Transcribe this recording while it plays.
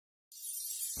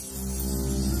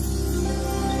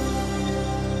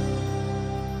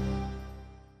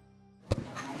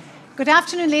Good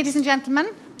afternoon, ladies and gentlemen.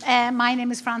 My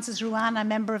name is Frances Ruane. I'm a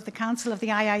member of the Council of the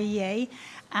IIEA,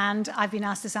 and I've been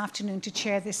asked this afternoon to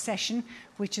chair this session,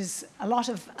 which is a lot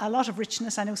of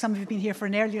richness. I know some of you have been here for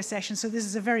an earlier session, so this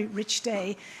is a very rich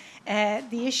day.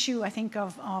 The issue, I think,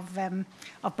 of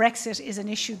Brexit is an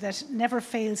issue that never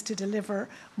fails to deliver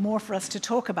more for us to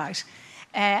talk about.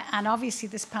 And obviously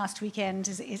this past weekend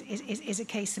is a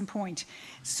case in point.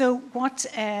 So what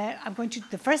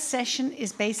the first session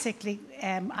is basically,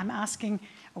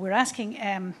 we're asking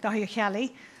Dáithí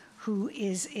O'Ceallaigh, who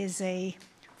is a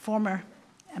former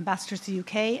ambassador to the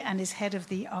UK and is head of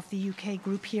the UK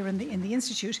Group here in the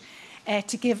Institute,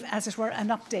 to give, as it were, an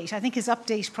update. I think his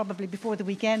update probably before the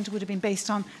weekend would have been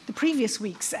based on the previous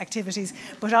week's activities,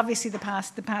 but obviously the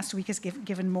past week has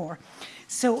given more.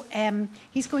 So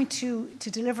he's going to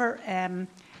deliver an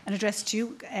address to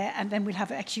you, and then we'll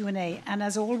have a Q&A. And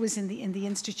as always in the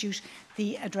Institute,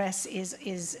 the address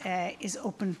is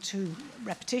open to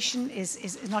repetition,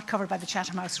 is not covered by the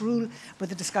Chatham House rule, but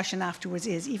the discussion afterwards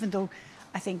is, even though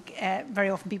I think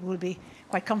very often people will be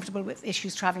quite comfortable with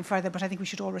issues travelling further, but I think we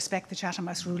should all respect the Chatham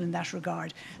House rule in that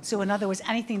regard. So in other words,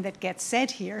 anything that gets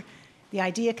said here, the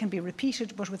idea can be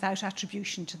repeated, but without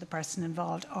attribution to the person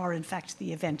involved or, in fact,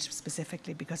 the event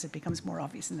specifically, because it becomes more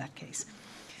obvious in that case.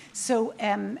 So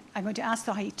I'm going to ask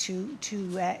Dáithí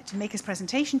to make his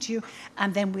presentation to you,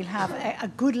 and then we'll have a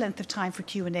good length of time for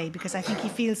Q&A, because I think he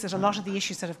feels that a lot of the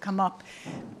issues that have come up,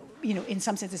 you know, in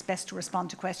some sense it's best to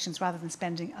respond to questions rather than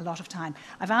spending a lot of time.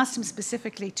 I've asked him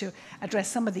specifically to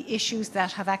address some of the issues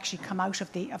that have actually come out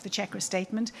of the Chequers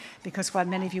statement, because while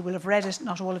many of you will have read it,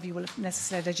 not all of you will have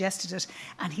necessarily digested it,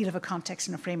 and he'll have a context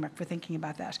and a framework for thinking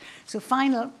about that. So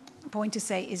final point to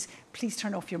say is please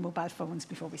turn off your mobile phones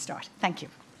before we start. Thank you.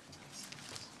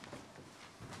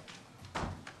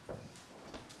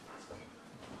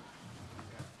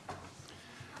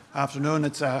 Afternoon.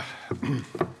 It's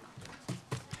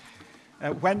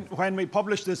when we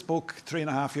published this book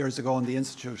 3.5 years ago in the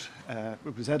Institute,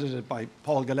 it was edited by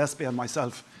Paul Gillespie and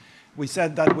myself. We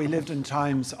said that we lived in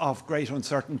times of great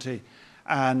uncertainty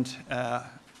and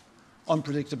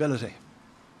unpredictability.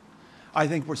 I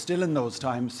think we're still in those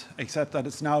times, except that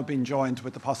it's now been joined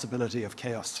with the possibility of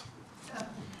chaos.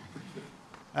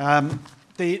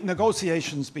 The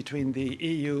negotiations between the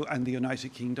EU and the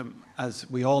United Kingdom, as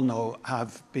we all know,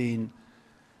 have been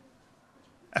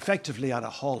effectively at a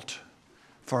halt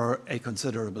for a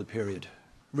considerable period,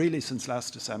 really since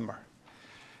last December.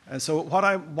 So what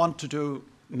I want to do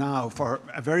now for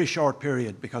a very short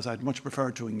period, because I'd much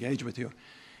prefer to engage with you,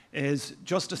 is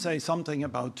just to say something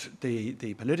about the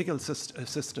political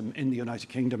system in the United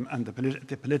Kingdom and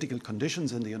the political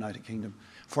conditions in the United Kingdom,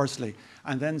 firstly,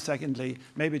 and then secondly,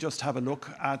 maybe just have a look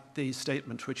at the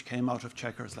statement which came out of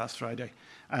Chequers last Friday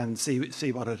and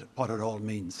see what it all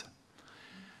means.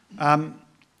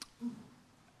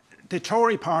 The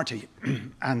Tory party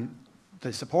and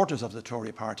the supporters of the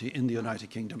Tory party in the United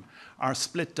Kingdom are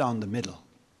split down the middle.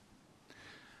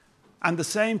 And the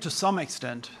same, to some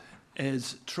extent,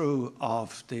 is true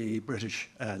of the British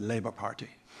Labour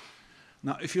Party.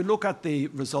 Now, if you look at the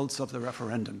results of the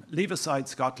referendum, leave aside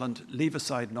Scotland, leave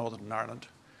aside Northern Ireland,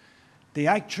 the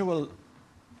actual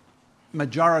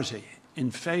majority in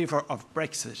favour of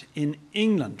Brexit in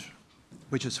England,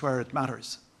 which is where it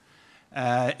matters,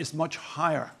 is much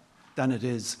higher than it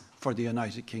is for the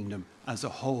United Kingdom as a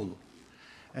whole.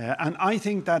 And I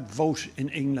think that vote in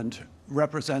England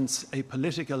represents a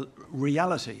political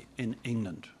reality in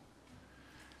England.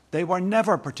 They were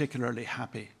never particularly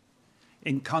happy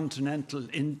in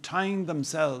tying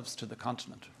themselves to the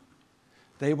continent.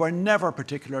 They were never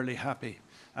particularly happy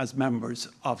as members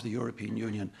of the European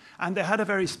Union. And they had a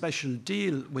very special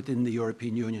deal within the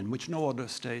European Union, which no other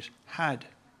state had.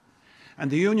 And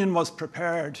the Union was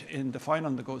prepared in the final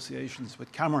negotiations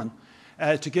with Cameron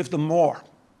to give them more,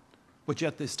 but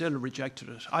yet they still rejected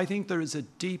it. I think there is a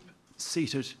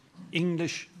deep-seated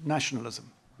English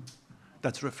nationalism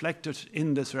that's reflected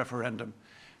in this referendum,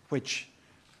 which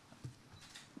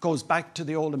goes back to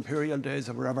the old imperial days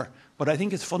or wherever, but I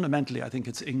think it's fundamentally, I think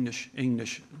it's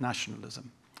English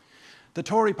nationalism. The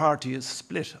Tory party is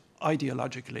split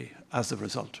ideologically as a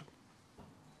result.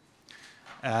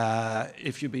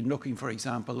 If you've been looking, for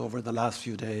example, over the last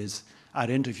few days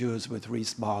at interviews with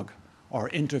Rees-Mogg or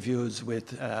interviews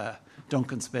with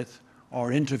Duncan Smith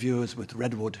or interviews with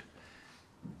Redwood,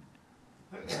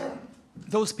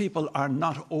 those people are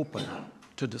not open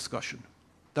to discussion.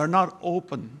 They're not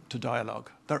open to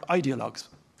dialogue. They're ideologues.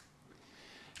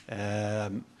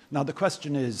 Now, the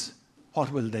question is,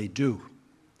 what will they do?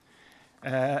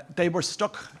 They were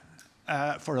stuck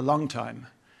for a long time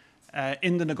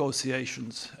in the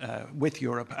negotiations with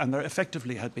Europe, and there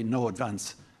effectively had been no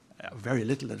advance, very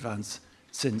little advance,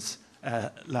 since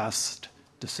last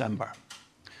December.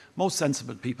 Most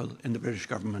sensible people in the British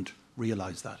government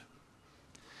realised that.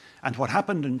 And what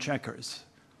happened in Chequers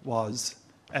was,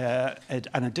 and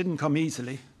it didn't come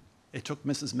easily, it took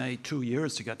Mrs May 2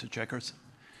 years to get to Chequers.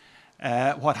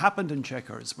 What happened in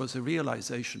Chequers was a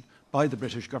realisation by the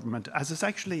British government, as is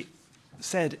actually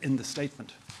said in the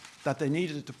statement, that they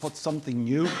needed to put something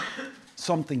new,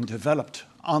 something developed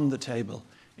on the table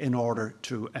in order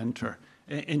to enter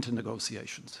into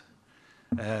negotiations.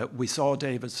 We saw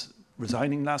Davis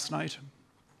resigning last night.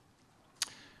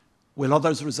 Will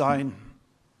others resign?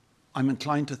 I'm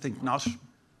inclined to think not.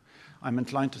 I'm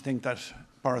inclined to think that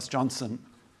Boris Johnson,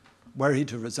 were he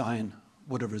to resign,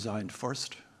 would have resigned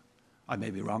first. I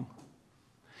may be wrong.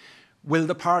 Will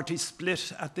the party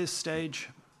split at this stage?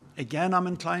 Again, I'm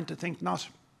inclined to think not.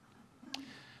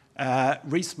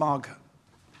 Rees-Mogg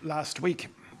last week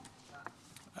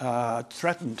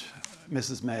threatened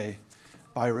Mrs May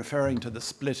by referring to the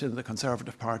split in the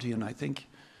Conservative Party in, I think,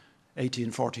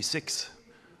 1846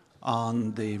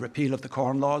 on the repeal of the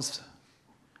Corn Laws.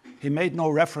 He made no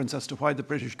reference as to why the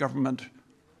British government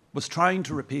was trying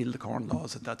to repeal the Corn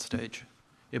Laws at that stage.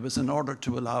 It was in order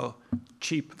to allow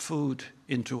cheap food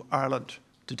into Ireland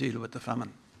to deal with the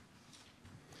famine.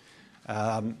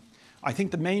 I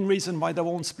think the main reason why they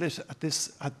won't split at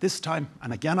this time,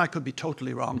 and again I could be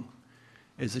totally wrong,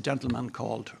 is a gentleman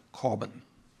called Corbyn.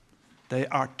 They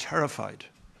are terrified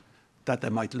that they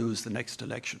might lose the next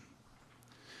election.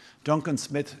 Duncan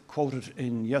Smith, quoted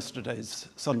in yesterday's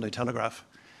Sunday Telegraph,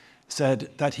 said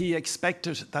that he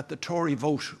expected that the Tory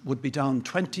vote would be down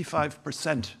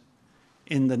 25%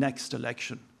 in the next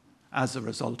election as a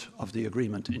result of the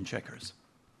agreement in Chequers.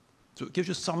 So it gives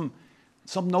you some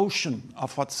notion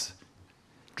of what's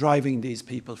driving these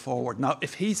people forward. Now,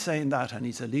 if he's saying that and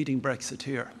he's a leading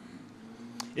Brexiteer,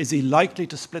 is he likely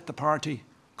to split the party,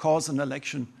 cause an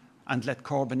election and let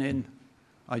Corbyn in?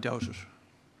 I doubt it.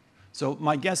 So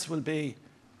my guess will be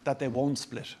that they won't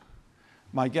split.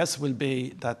 My guess will be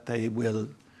that they will,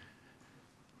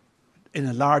 in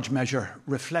a large measure,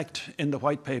 reflect in the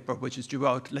white paper, which is due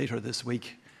out later this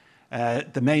week,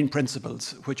 the main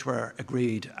principles which were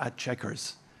agreed at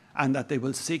Chequers, and that they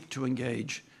will seek to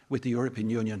engage with the European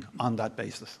Union on that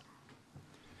basis.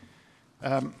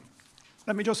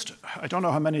 Let me just, I don't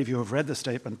know how many of you have read the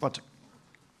statement, but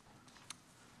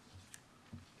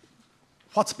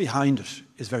what's behind it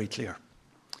is very clear.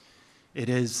 It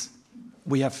is,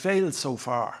 we have failed so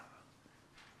far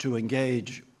to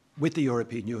engage with the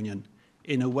European Union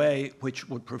in a way which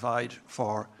would provide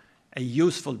for a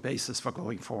useful basis for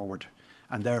going forward,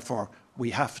 and therefore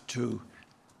we have to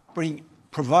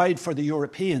provide for the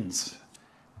Europeans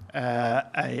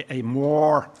a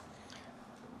more,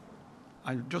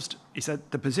 he said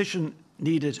the position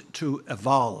needed to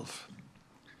evolve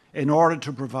in order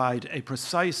to provide a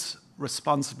precise,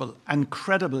 responsible and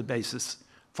credible basis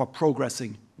for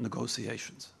progressing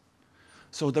negotiations.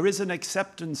 So there is an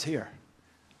acceptance here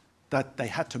that they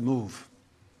had to move.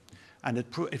 And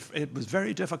it was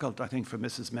very difficult, I think, for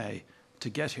Mrs May to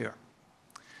get here.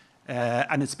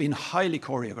 And it's been highly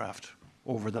choreographed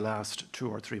over the last 2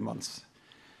 or 3 months.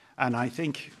 And I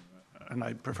think, and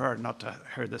I prefer not to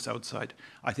hear this outside,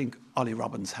 I think Ollie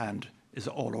Robbins' hand is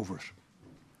all over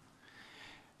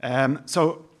it.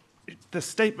 So the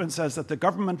statement says that the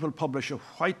government will publish a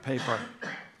white paper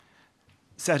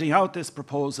setting out this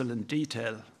proposal in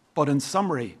detail, but in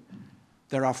summary,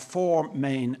 there are 4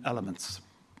 main elements.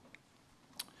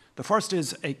 The first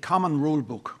is a common rule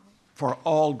book for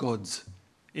all goods,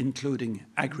 including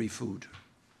agri-food.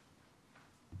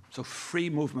 So free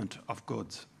movement of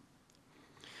goods.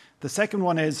 The second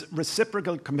one is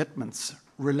reciprocal commitments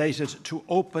related to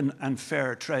open and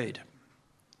fair trade.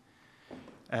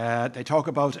 They talk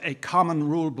about a common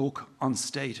rule book on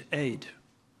state aid.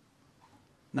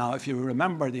 Now, if you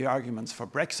remember the arguments for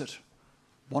Brexit,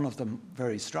 one of them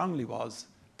very strongly was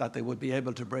that they would be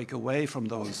able to break away from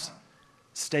those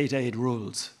state aid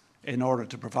rules in order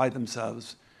to provide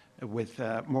themselves with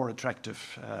more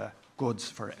attractive goods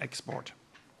for export.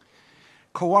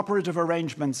 Cooperative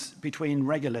arrangements between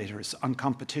regulators on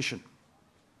competition,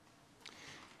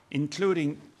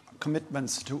 including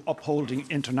commitments to upholding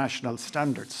international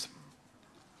standards,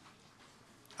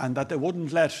 and that they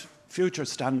wouldn't let future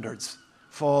standards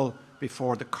fall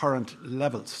before the current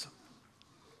levels.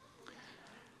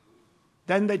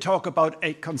 Then they talk about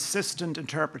a consistent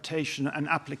interpretation and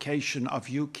application of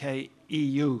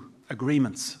UK-EU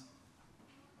agreements.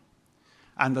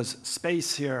 And there's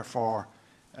space here for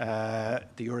the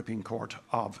European Court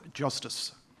of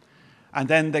Justice. And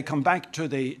then they come back to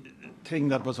the thing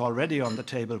that was already on the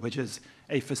table, which is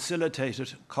a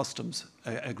facilitated customs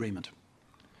agreement.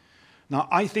 Now,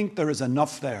 I think there is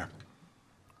enough there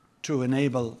to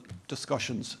enable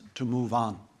discussions to move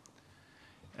on.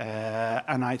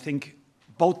 And I think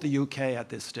both the UK at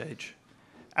this stage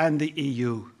and the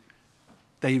EU,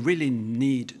 they really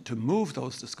need to move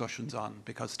those discussions on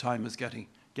because time is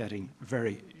getting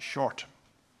very short.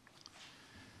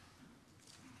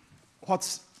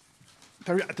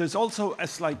 There's also a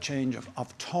slight change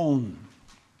of tone.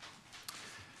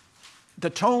 The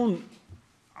tone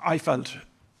I felt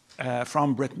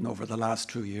from Britain over the last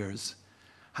 2 years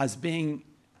it's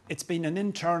been an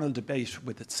internal debate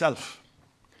with itself,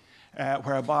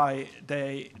 whereby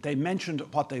they mentioned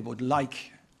what they would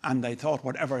like, and they thought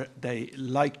whatever they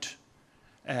liked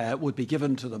would be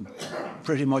given to them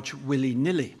pretty much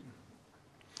willy-nilly.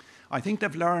 I think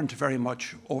they've learned very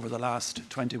much over the last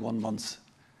 21 months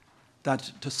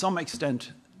that to some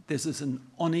extent this is an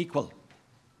unequal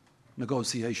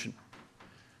negotiation,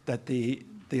 that the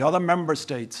other member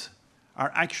states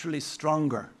are actually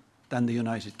stronger than the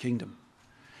United Kingdom.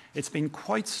 It's been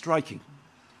quite striking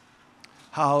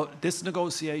how this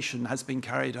negotiation has been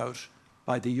carried out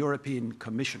by the European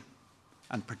Commission,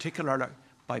 and particularly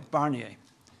by Barnier.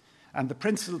 And the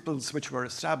principles which were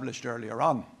established earlier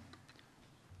on,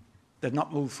 they've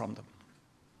not moved from them.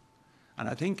 And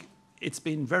I think it's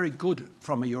been very good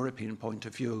from a European point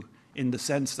of view in the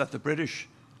sense that the British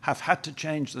have had to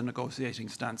change the negotiating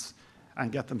stance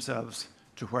and get themselves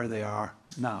to where they are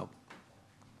now.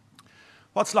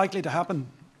 What's likely to happen?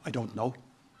 I don't know.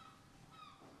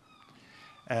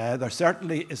 There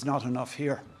certainly is not enough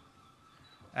here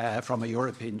from a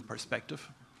European perspective.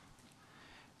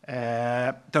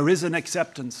 There is an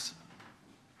acceptance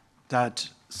that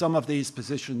some of these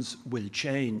positions will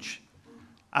change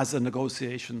as the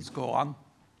negotiations go on.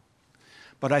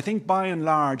 But I think by and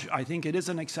large, I think it is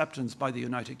an acceptance by the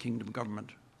United Kingdom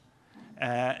government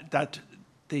that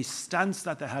the stance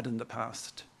that they had in the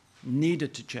past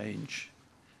needed to change.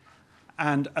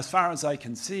 And as far as I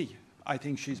can see, I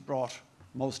think she's brought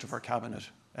most of her cabinet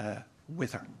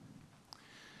with her.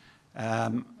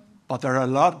 But there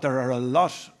are a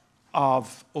lot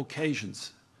of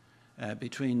occasions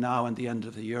between now and the end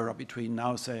of the year, or between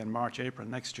now, say, and March, April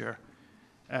next year,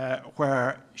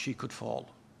 where she could fall.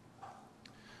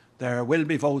 There will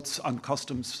be votes on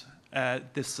customs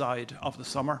this side of the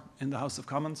summer in the House of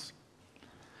Commons.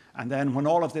 And then when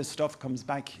all of this stuff comes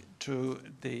back to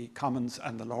the Commons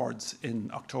and the Lords in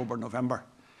October, November,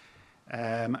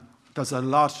 there's a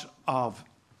lot of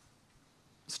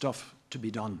stuff to be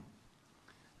done.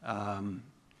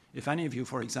 If any of you,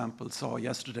 for example, saw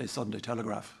yesterday's Sunday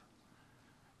Telegraph,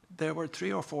 there were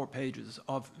 3 or 4 pages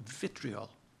of vitriol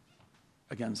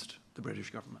against the British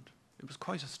government. It was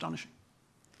quite astonishing.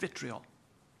 Vitriol.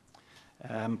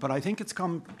 But I think it's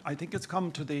come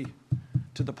to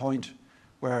the point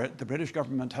where the British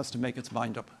government has to make its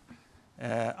mind up.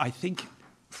 I think,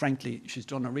 frankly, she's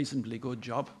done a reasonably good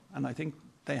job, and I think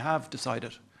they have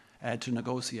decided to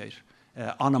negotiate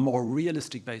on a more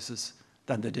realistic basis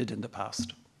than they did in the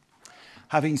past.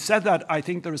 Having said that, I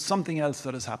think there is something else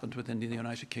that has happened within the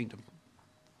United Kingdom,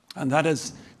 and that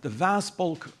is the vast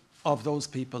bulk of those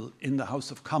people in the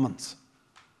House of Commons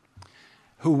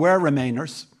who were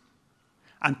Remainers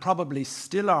and probably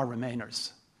still are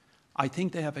Remainers. I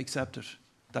think they have accepted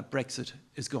that Brexit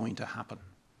is going to happen.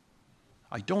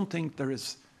 I don't think there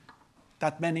is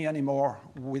that many anymore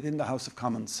within the House of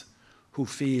Commons who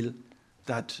feel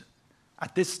that,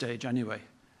 at this stage anyway,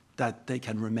 that they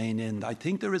can remain in. I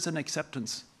think there is an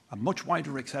acceptance, a much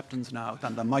wider acceptance now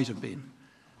than there might have been,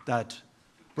 that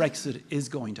Brexit is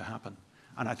going to happen.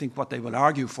 And I think what they will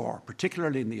argue for,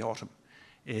 particularly in the autumn,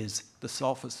 is the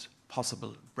softest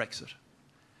possible Brexit.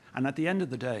 And at the end of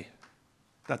the day,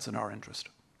 that's in our interest.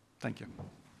 Thank you.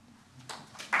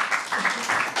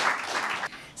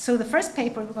 So the first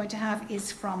paper we're going to have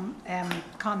is from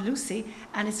Con Lucey,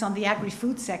 and it's on the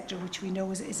agri-food sector, which we know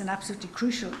is an absolutely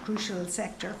crucial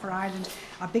sector for Ireland,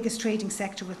 our biggest trading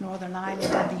sector with Northern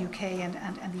Ireland and the UK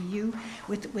and the EU,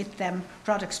 with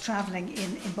products travelling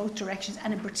in both directions,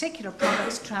 and in particular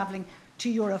products travelling to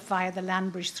Europe via the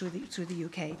land bridge through the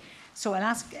UK. So I'll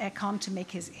ask Con to make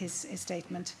his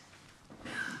statement.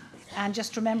 And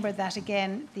just remember that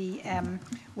again,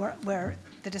 where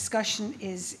the discussion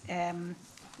is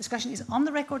on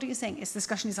the record. Are you saying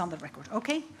discussion is on the record?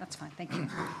 Okay, that's fine. Thank you.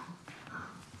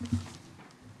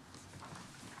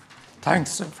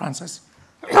 Thanks, Frances.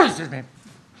 Excuse me.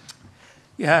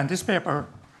 Yeah, in this paper,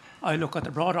 I look at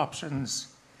the broad options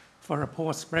for a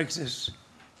post-Brexit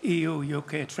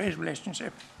EU-UK trade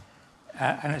relationship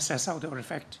and assess how they will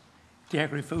affect the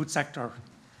agri-food sector.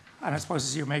 And I suppose,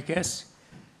 as you may guess,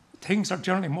 things are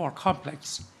generally more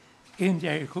complex in the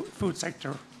agri-food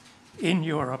sector in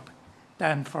Europe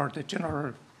than for the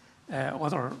general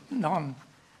the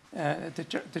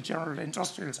general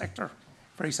industrial sector,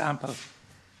 for example.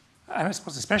 And I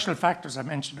suppose the special factors I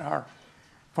mentioned are,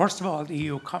 first of all, the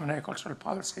EU Common Agricultural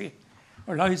Policy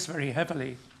relies very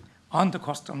heavily on the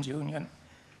customs union,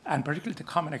 and particularly the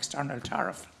Common External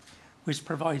Tariff, which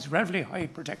provides relatively high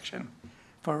protection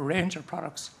for a range of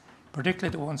products,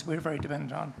 particularly the ones we're very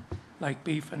dependent on, like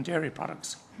beef and dairy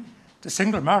products. The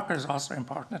single market is also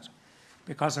important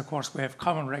because, of course, we have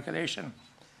common regulation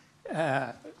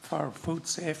for food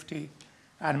safety,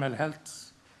 animal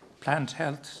health, plant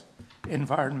health,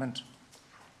 environment.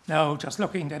 Now, just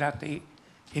looking then at the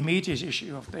immediate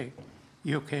issue of the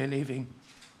UK leaving,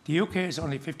 the UK is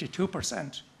only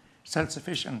 52%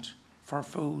 self-sufficient for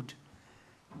food.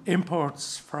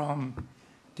 Imports from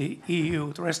the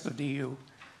EU, the rest of the EU,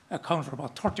 account for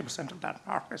about 30% of that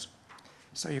market.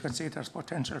 So you can see there's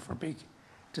potential for big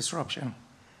disruption.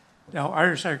 Now,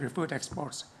 Irish agri-food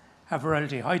exports have a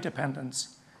relatively high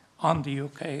dependence on the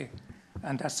UK,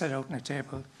 and that's set out in the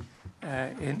table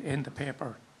in the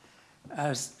paper.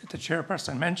 As the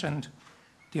chairperson mentioned,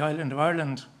 the island of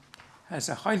Ireland has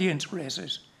a highly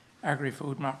integrated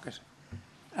agri-food market.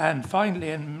 And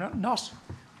finally, and not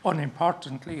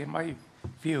unimportantly in my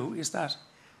view, is that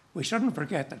we shouldn't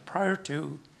forget that prior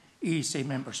to EEC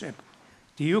membership,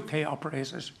 the UK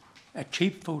operated a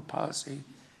cheap food policy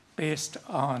based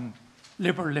on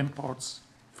liberal imports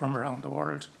from around the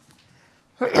world.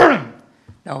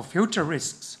 Now, future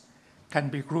risks can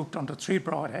be grouped under three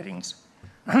broad headings.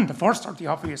 The first are the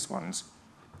obvious ones,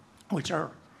 which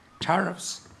are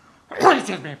tariffs,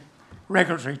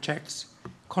 regulatory checks,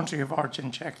 country of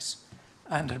origin checks,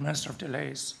 and administrative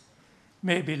delays.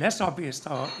 Maybe less obvious,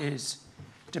 though, is,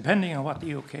 depending on what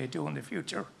the UK do in the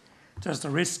future, there's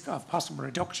the risk of possible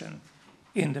reduction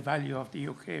in the value of the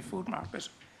UK food market.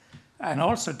 And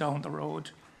also down the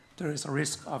road, there is a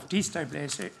risk of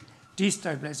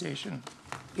destabilisation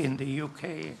in the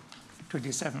UK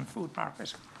 27 food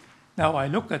market. Now, I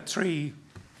look at three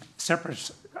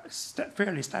separate,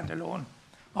 fairly standalone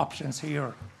options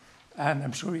here, and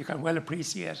I'm sure you can well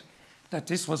appreciate that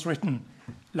this was written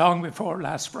long before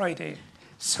last Friday,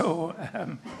 so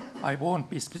I won't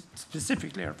be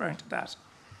specifically referring to that.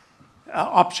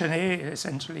 Option A,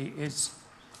 essentially, is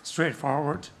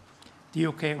straightforward. The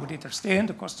UK would either stay in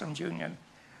the customs union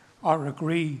or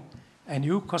agree a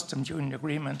new customs union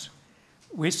agreement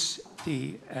with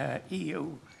the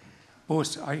EU.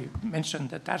 But I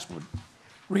mentioned that that would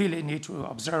really need to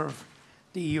observe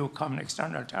the EU Common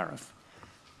External Tariff.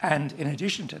 And in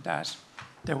addition to that,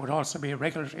 there would also be a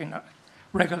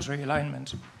regulatory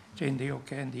alignment between the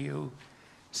UK and the EU.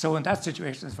 So in that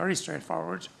situation, it's very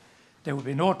straightforward. There would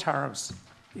be no tariffs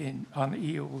on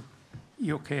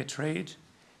EU-UK trade,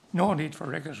 no need for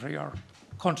regulatory or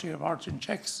country of origin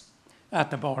checks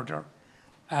at the border,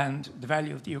 and the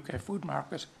value of the UK food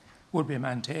market would be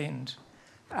maintained.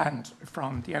 And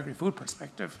from the agri-food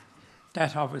perspective,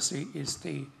 that obviously is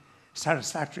the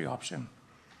satisfactory option.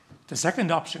 The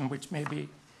second option, which may be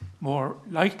more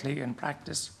likely in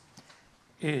practice,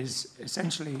 is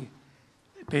essentially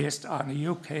based on a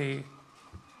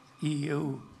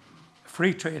UK-EU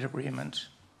free trade agreement,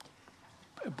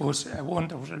 but one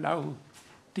that would allow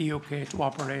the UK to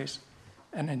operate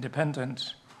an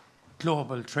independent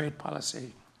global trade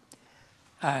policy.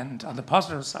 And on the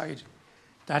positive side,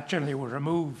 that generally would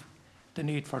remove the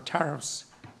need for tariffs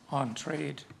on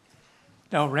trade.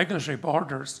 Now, regulatory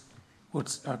borders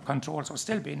controls would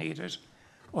still be needed,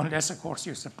 unless, of course,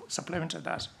 you supplemented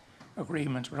that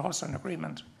agreement with also an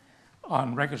agreement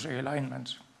on regulatory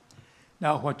alignment.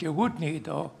 Now, what you would need,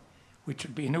 though, which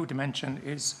would be a new dimension,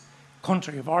 is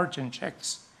country of origin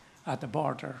checks at the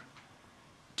border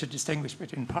to distinguish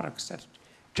between products that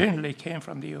generally came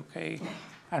from the UK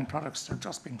and products that have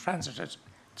just been transited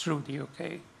through the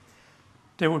UK.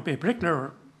 There would be a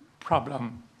particular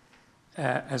problem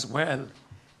as well,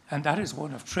 and that is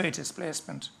one of trade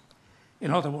displacement.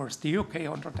 In other words, the UK,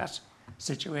 under that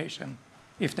situation,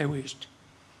 if they wished,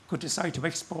 could decide to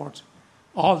export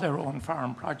all their own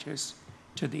farm produce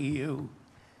to the EU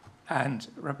and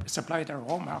supply their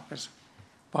home market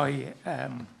by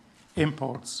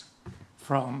imports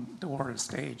from the world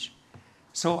stage.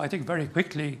 So I think very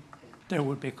quickly there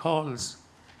would be calls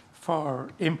for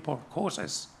import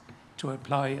quotas to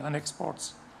apply on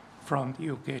exports from the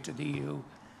UK to the EU,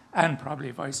 and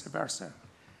probably vice versa.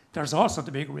 There's also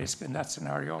the big risk in that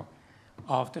scenario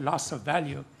of the loss of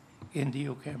value in the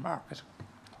UK market.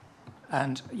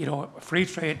 And, you know, free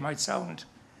trade might sound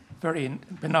very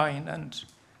benign and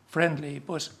friendly,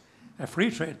 but a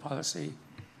free trade policy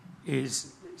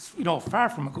is, far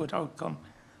from a good outcome.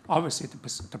 Obviously,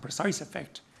 the precise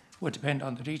effect would depend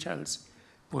on the details,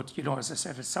 but, as I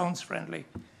said, it sounds friendly,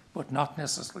 but not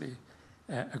necessarily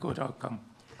a good outcome.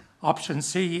 Option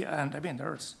C, and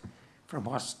there's, from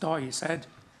what Dáithí said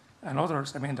and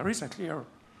others, there is a clear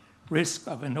risk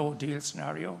of a no-deal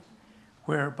scenario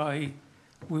whereby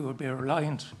we would be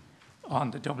reliant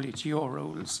on the WTO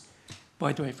rules.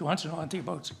 By the way, if you want to know anything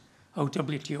about how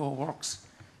WTO works,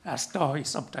 ask Dáithí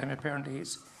sometime. Apparently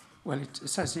it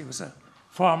says he was a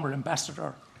former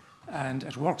ambassador, and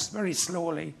it works very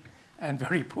slowly and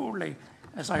very poorly,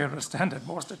 as I understand it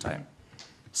most of the time.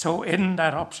 So in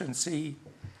that option C,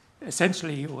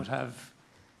 essentially you would have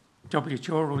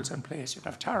WTO rules in place. You'd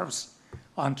have tariffs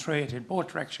on trade in both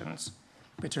directions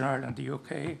between Ireland and the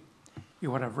UK.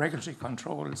 You would have regulatory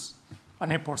controls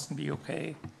on imports in the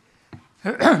UK.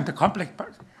 The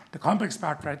complex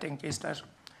part, I think, is that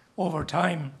over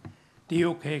time, the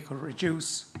UK could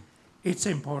reduce its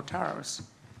import tariffs,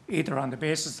 either on the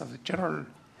basis of the general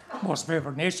most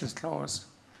favoured nations clause,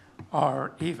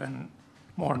 or even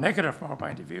more negative from our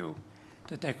point of view,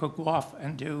 that they could go off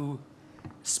and do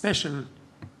special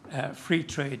free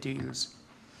trade deals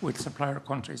with supplier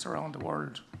countries around the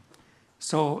world.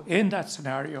 So in that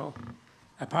scenario,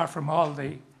 apart from all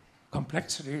the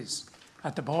complexities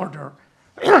at the border,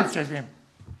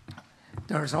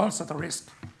 there's also the risk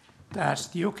that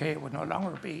the UK would no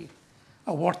longer be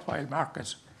a worthwhile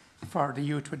market for the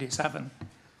EU27.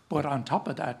 But on top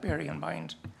of that, bearing in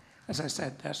mind, as I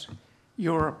said, that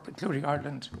Europe, including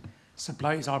Ireland,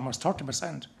 supplies almost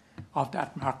 30% of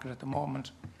that market at the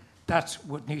moment, that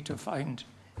would need to find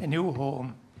a new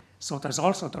home. So there's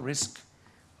also the risk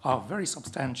of very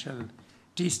substantial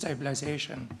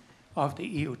destabilisation of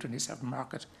the EU27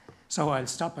 market. So I'll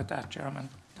stop at that, Chairman.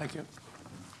 Thank you.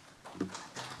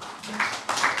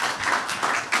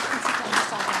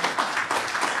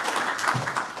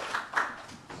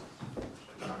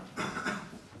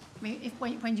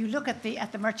 When you look at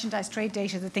the merchandise trade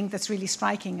data, the thing that's really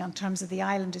striking in terms of the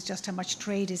island is just how much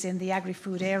trade is in the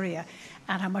agri-food area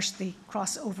and how much the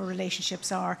crossover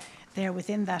relationships are there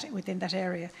within that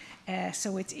area.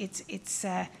 So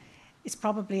it's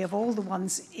probably, of all the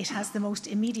ones, it has the most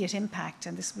immediate impact,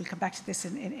 and we'll come back to this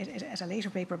at a later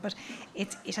paper, but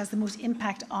it has the most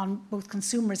impact on both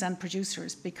consumers and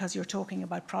producers, because you're talking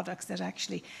about products that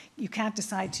actually you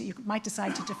might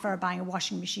decide to defer buying a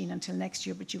washing machine until next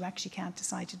year, but you actually can't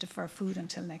decide to defer food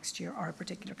until next year, or a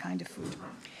particular kind of food.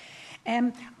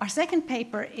 Our second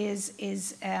paper is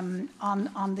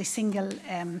on the single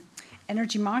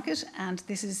energy market, and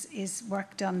this is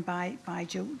work done by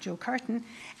Joe Curtin,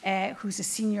 who's a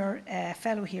senior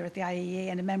fellow here at the IIEA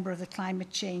and a member of the Climate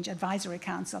Change Advisory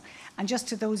Council. And just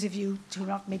to those of you who are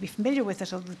not maybe familiar with it,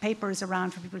 the paper is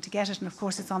around for people to get it, and of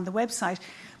course it's on the website.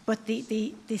 But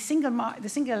the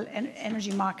single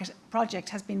energy market project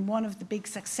has been one of the big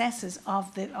successes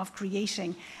of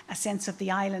creating a sense of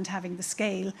the island having the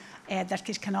scale that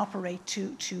it can operate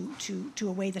to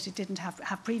a way that it didn't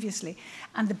have previously.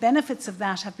 And the benefits of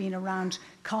that have been around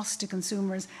cost to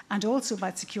consumers and also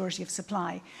about security of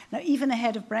supply. Now, even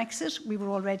ahead of Brexit, we were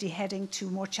already heading to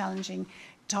more challenging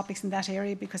topics in that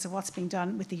area because of what's being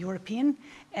done with the European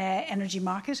energy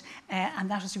market, and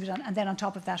that was to be done. And then on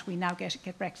top of that, we now get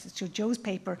Brexit. So Joe's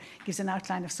paper gives an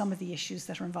outline of some of the issues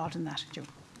that are involved in that. Joe.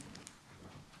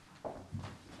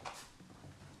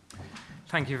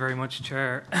 Thank you very much,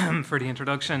 Chair, for the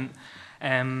introduction.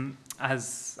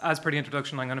 As per the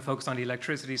introduction, I'm going to focus on the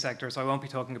electricity sector, so I won't be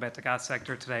talking about the gas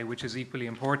sector today, which is equally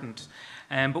important.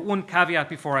 But one caveat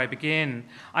before I begin: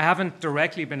 I haven't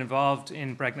directly been involved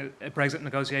in Brexit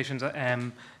negotiations,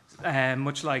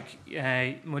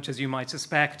 much as you might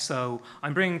suspect. So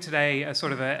I'm bringing today a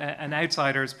sort of an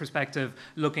outsider's perspective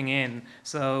looking in.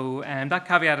 So that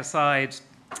caveat aside,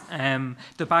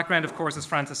 the background, of course, as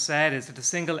Frances said, is that the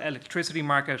single electricity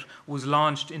market was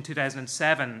launched in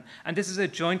 2007, and this is a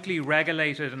jointly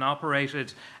regulated and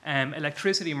operated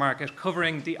electricity market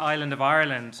covering the island of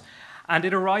Ireland, and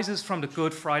it arises from the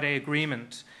Good Friday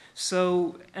Agreement.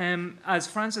 So, as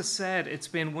Frances said, it's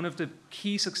been one of the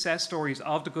key success stories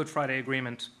of the Good Friday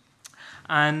Agreement,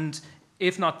 and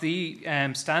if not the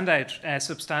standout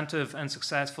substantive and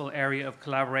successful area of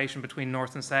collaboration between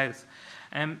North and South.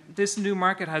 This new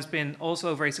market has been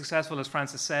also very successful, as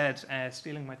Frances said,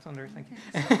 stealing my thunder, thank you.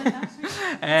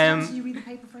 You read the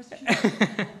paper first?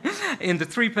 In the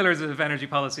three pillars of energy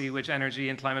policy, which energy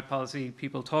and climate policy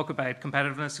people talk about: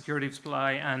 competitiveness, security of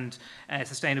supply, and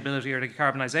sustainability or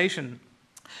decarbonisation.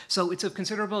 So it's of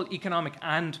considerable economic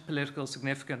and political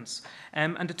significance.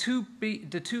 And the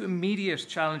two immediate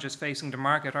challenges facing the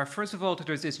market are, first of all, that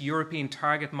there's this European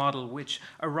target model which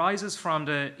arises from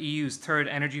the EU's third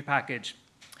energy package.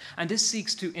 And this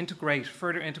seeks to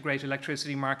further integrate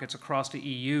electricity markets across the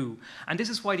EU. And this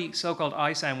is why the so-called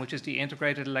ISAM, which is the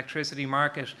Integrated Electricity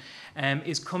Market,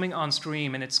 is coming on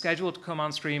stream, and it's scheduled to come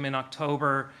on stream in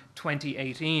October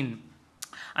 2018.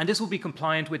 And this will be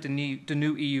compliant with the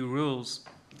new EU rules.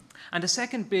 And the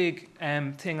second big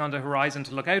thing on the horizon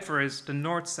to look out for is the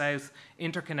north-south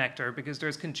interconnector, because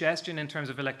there's congestion in terms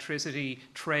of electricity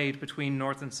trade between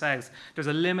north and south. There's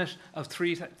a limit of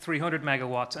 300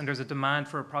 megawatts, and there's a demand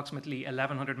for approximately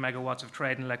 1,100 megawatts of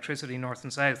trade in electricity north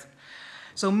and south.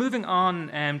 So moving on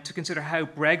to consider how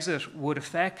Brexit would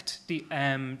affect the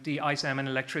ISAM and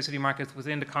electricity markets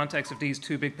within the context of these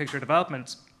two big picture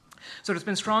developments. So there's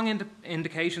been strong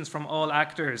indications from all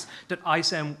actors that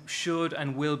ISAM should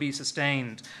and will be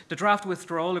sustained. The draft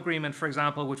withdrawal agreement, for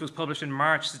example, which was published in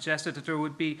March, suggested that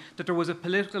there was a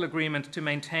political agreement to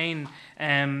maintain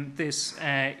for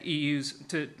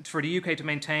the UK to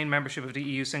maintain membership of the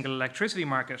EU single electricity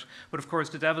market. But of course,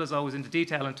 the devil is always in the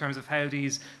detail in terms of how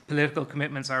these political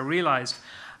commitments are realised.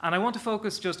 And I want to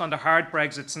focus just on the hard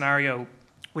Brexit scenario,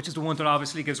 which is the one that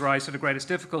obviously gives rise to the greatest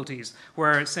difficulties,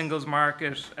 where single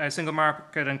market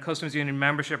and customs union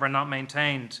membership are not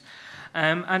maintained.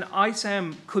 And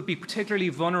ISAM could be particularly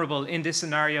vulnerable in this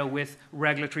scenario with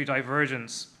regulatory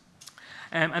divergence.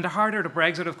 And the harder the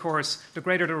Brexit, of course, the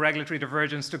greater the regulatory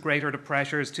divergence, the greater the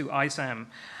pressures to ISAM.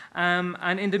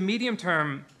 And in the medium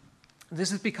term,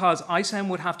 this is because ISAM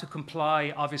would have to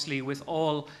comply, obviously, with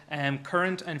all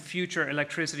current and future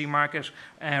electricity market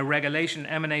regulation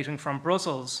emanating from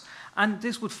Brussels, and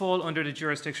this would fall under the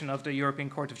jurisdiction of the European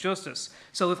Court of Justice.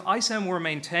 So if ISAM were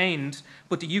maintained,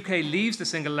 but the UK leaves the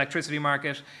single electricity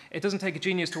market, it doesn't take a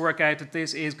genius to work out that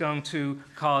this is going to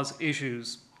cause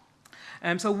issues.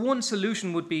 So one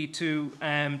solution would be to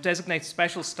designate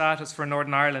special status for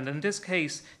Northern Ireland. In this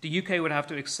case, the UK would have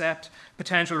to accept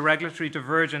potential regulatory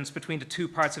divergence between the two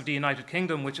parts of the United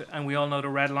Kingdom, and we all know the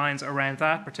red lines around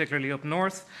that, particularly up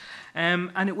north.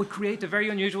 And it would create a very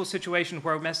unusual situation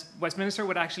where Westminster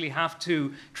would actually have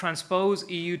to transpose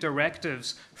EU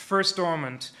directives for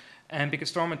Stormont, because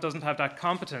Stormont doesn't have that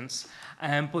competence,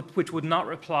 but which would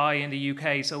not apply in the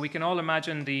UK. So we can all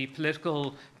imagine the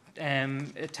political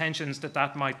tensions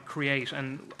that might create,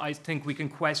 and I think we can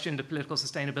question the political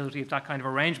sustainability of that kind of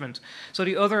arrangement. So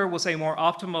the other, we'll say, more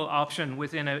optimal option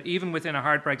even within a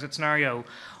hard Brexit scenario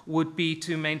would be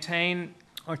to maintain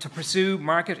or to pursue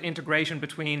market integration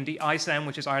between the ISAM,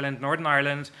 which is Ireland, Northern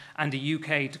Ireland, and the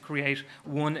UK to create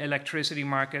one electricity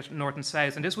market, north and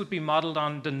south. And this would be modelled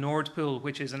on the Nord Pool,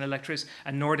 which is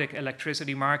a Nordic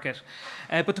electricity market.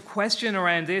 But the question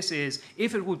around this is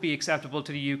if it would be acceptable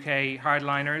to the UK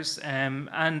hardliners,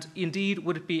 and indeed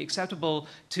would it be acceptable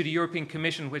to the European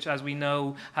Commission, which, as we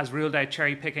know, has ruled out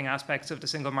cherry-picking aspects of the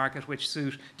single market which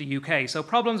suit the UK. So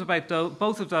problems about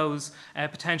both of those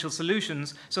potential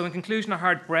solutions. So in conclusion, in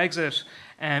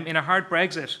a hard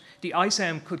Brexit, the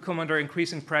ISAM could come under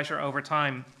increasing pressure over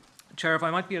time. Chair, if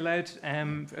I might be allowed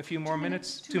a few more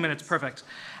minutes? 2 minutes, perfect.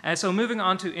 So moving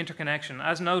on to interconnection.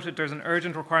 As noted, there's an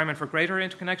urgent requirement for greater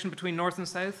interconnection between north and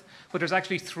south, but there's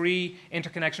actually 3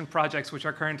 interconnection projects which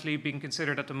are currently being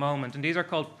considered at the moment, and these are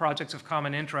called projects of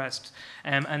common interest,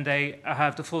 and they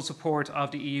have the full support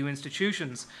of the EU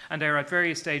institutions, and they're at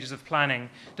various stages of planning.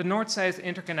 The north-south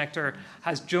interconnector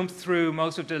has jumped through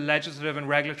most of the legislative and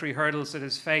regulatory hurdles that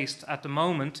is faced at the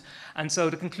moment, and so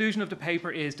the conclusion of the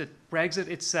paper is that Brexit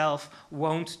itself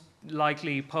won't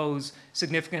likely pose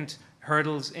significant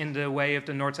hurdles in the way of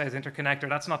the north-south interconnector.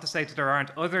 That's not to say that there aren't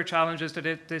other challenges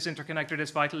that this interconnector, this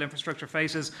vital infrastructure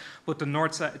faces, but the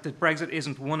Brexit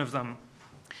isn't one of them.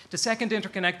 The second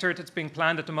interconnector that's being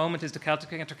planned at the moment is the Celtic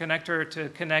interconnector to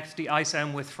connect the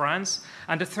ISAM with France,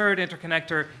 and the third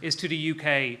interconnector is to the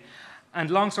UK.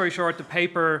 And long story short, the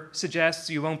paper suggests,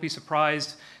 you won't be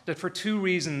surprised, that for 2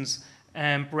 reasons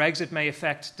Brexit may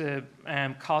affect the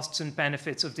costs and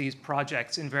benefits of these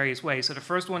projects in various ways. So the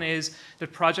first one is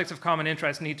that projects of common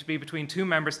interest need to be between 2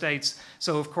 member states.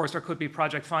 So of course there could be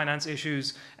project finance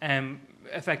issues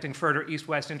affecting further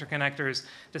east-west interconnectors.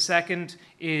 The second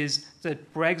is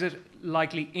that Brexit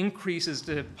likely increases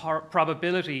the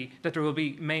probability that there will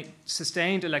be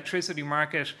sustained electricity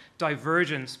market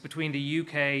divergence between the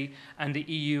UK and the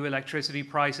EU electricity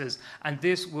prices. And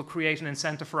this will create an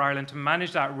incentive for Ireland to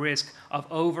manage that risk of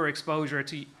overexposure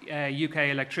to UK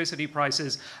electricity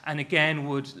prices, and again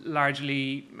would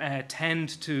largely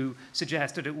tend to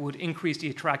suggest that it would increase the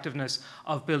attractiveness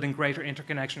of building greater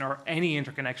interconnection, or any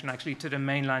interconnection actually, to the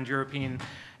mainland European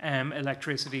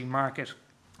electricity market.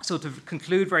 So to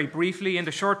conclude very briefly, in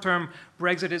the short term,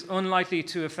 Brexit is unlikely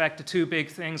to affect the two big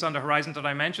things on the horizon that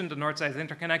I mentioned, the North-South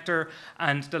Interconnector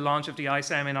and the launch of the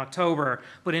ISEM in October.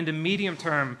 But in the medium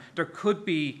term, there could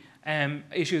be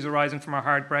issues arising from a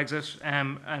hard Brexit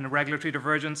and regulatory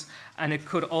divergence, and it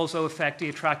could also affect the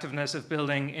attractiveness of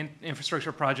building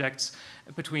infrastructure projects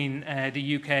between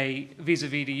the UK,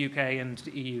 vis-a-vis the UK and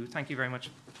the EU. Thank you very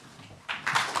much.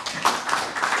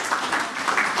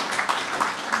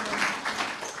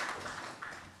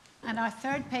 And our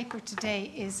third paper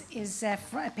today is a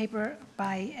paper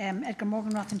by Edgar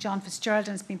Morgenroth and John Fitzgerald,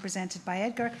 and it's been presented by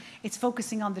Edgar. It's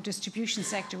focusing on the distribution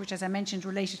sector, which, as I mentioned,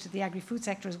 related to the agri-food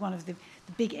sector, is one of the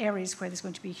big areas where there's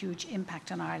going to be a huge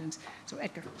impact on Ireland. So,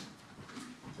 Edgar.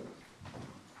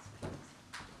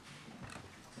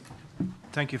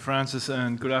 Thank you, Frances,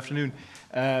 and good afternoon.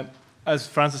 As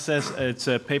Frances says, it's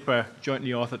a paper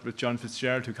jointly authored with John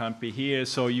Fitzgerald, who can't be here,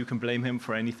 so you can blame him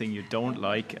for anything you don't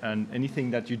like, and anything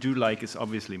that you do like is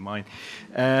obviously mine.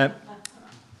 I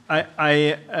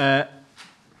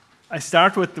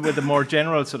start with a more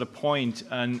general sort of point,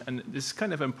 and this is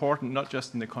kind of important, not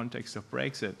just in the context of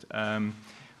Brexit.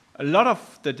 A lot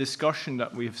of the discussion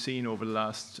that we've seen over the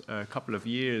last couple of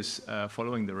years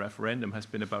following the referendum has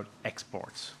been about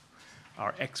exports.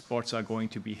 Our exports are going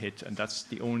to be hit, and that's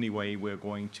the only way we're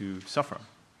going to suffer.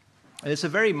 And it's a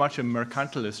very much a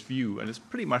mercantilist view, and it's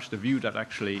pretty much the view that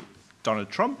actually Donald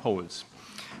Trump holds.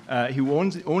 He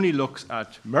only looks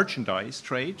at merchandise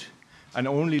trade and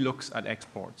only looks at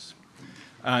exports.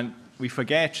 And we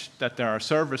forget that there are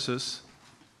services,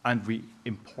 and we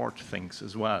import things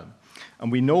as well.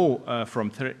 And we know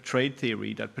from trade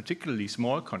theory that particularly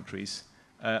small countries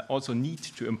also need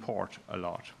to import a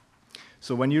lot.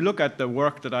 So when you look at the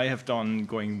work that I have done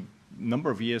going a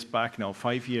number of years back now,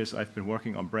 5 years I've been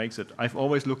working on Brexit, I've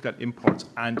always looked at imports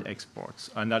and exports,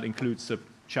 and that includes the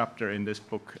chapter in this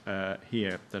book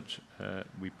here that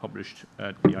we published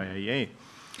at the IIEA.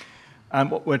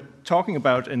 And what we're talking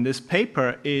about in this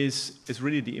paper is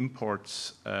really the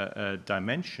imports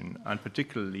dimension, and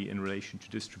particularly in relation to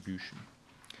distribution.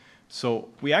 So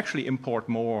we actually import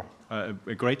more, a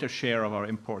greater share of our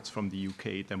imports from the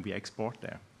UK than we export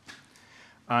there.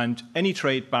 And any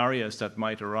trade barriers that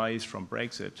might arise from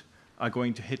Brexit are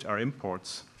going to hit our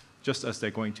imports just as they're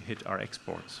going to hit our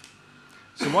exports.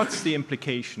 So what's the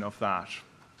implication of that?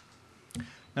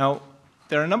 Now,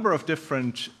 there are a number of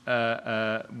different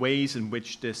ways in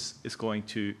which this is going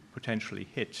to potentially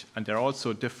hit, and there are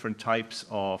also different types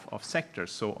of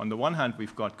sectors. So on the one hand,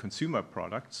 we've got consumer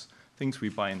products, things we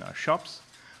buy in our shops.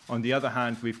 On the other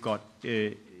hand, we've got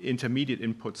intermediate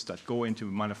inputs that go into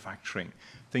manufacturing,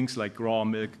 things like raw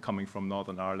milk coming from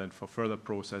Northern Ireland for further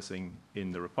processing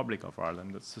in the Republic of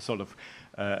Ireland. That's the sort of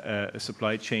a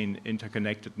supply chain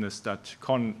interconnectedness that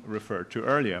Con referred to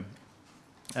earlier.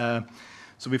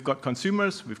 So we've got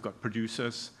consumers, we've got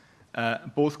producers.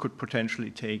 Both could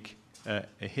potentially take a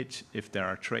hit if there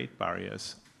are trade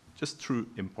barriers just through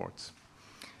imports.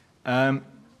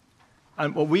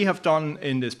 And what we have done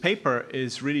in this paper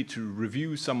is really to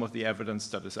review some of the evidence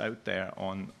that is out there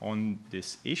on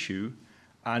this issue,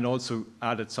 and also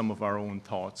added some of our own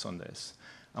thoughts on this.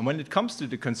 And when it comes to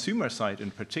the consumer side in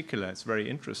particular, it's very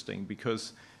interesting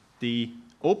because the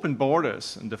open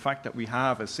borders and the fact that we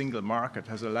have a single market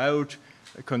has allowed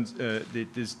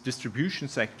this distribution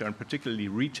sector, and particularly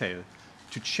retail,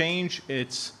 to change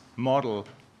its model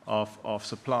of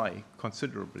supply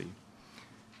considerably.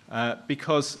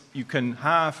 Because you can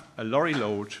have a lorry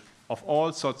load of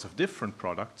all sorts of different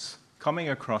products coming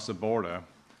across a border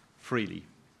freely.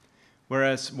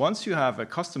 Whereas once you have a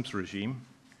customs regime,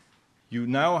 you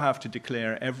now have to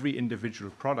declare every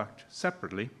individual product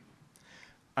separately,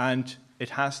 and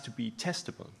it has to be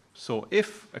testable. So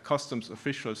if a customs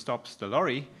official stops the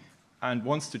lorry and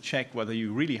wants to check whether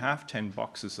you really have 10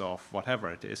 boxes of whatever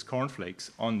it is,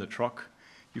 cornflakes, on the truck,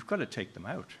 you've got to take them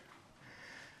out.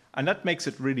 And that makes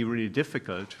it really, really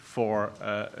difficult for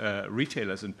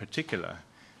retailers in particular,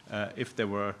 if they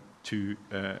were to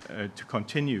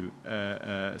continue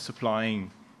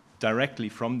supplying directly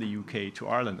from the UK to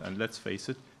Ireland. And let's face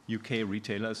it, UK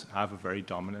retailers have a very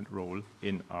dominant role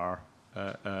in our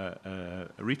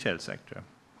retail sector.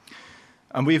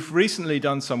 And we've recently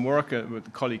done some work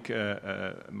with colleague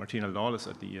Martina Lawless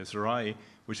at the ESRI,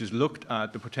 which has looked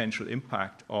at the potential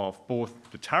impact of both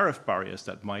the tariff barriers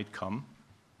that might come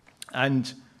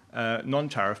and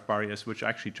non-tariff barriers, which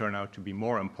actually turn out to be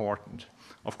more important.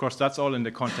 Of course, that's all in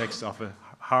the context of a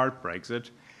hard Brexit.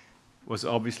 Was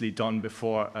obviously done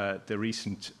before the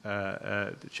recent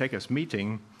Chequers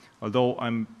meeting, although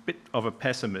I'm a bit of a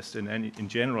pessimist in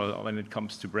general when it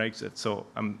comes to Brexit, so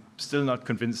I'm still not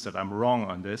convinced that I'm wrong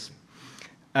on this.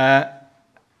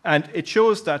 And it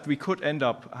shows that we could end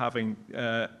up having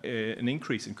an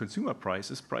increase in consumer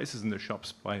prices in the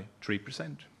shops by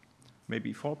 3%,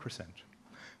 maybe 4%.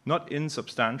 Not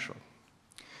insubstantial.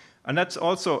 And that's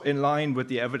also in line with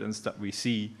the evidence that we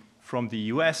see from the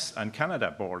US and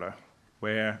Canada border,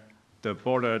 where the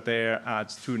border there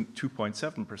adds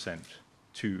 2.7%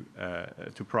 to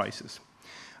prices.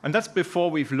 And that's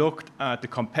before we've looked at the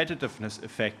competitiveness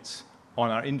effects on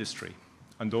our industry.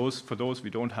 And for those, we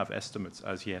don't have estimates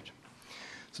as yet.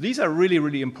 So these are really,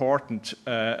 really important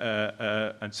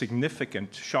and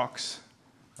significant shocks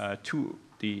to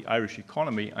the Irish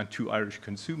economy and to Irish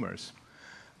consumers.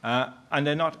 And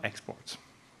they're not exports.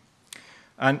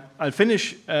 And I'll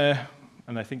finish,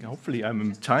 and I think hopefully I'm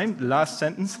in time, the last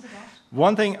sentence.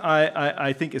 One thing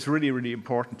I think is really, really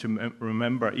important to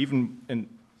remember, even in,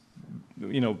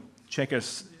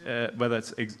 Chequers, whether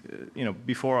it's,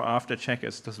 before or after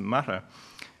Chequers, doesn't matter.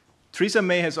 Theresa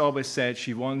May has always said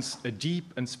she wants a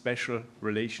deep and special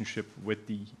relationship with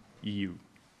the EU.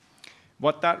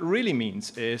 What that really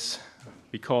means is,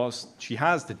 because she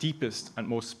has the deepest and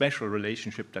most special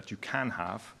relationship that you can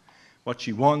have, what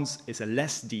she wants is a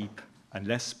less deep and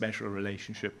less special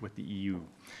relationship with the EU.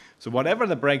 So whatever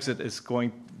Brexit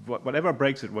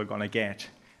we're going to get,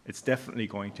 it's definitely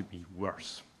going to be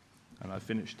worse. And I'll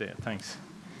finish there. Thanks.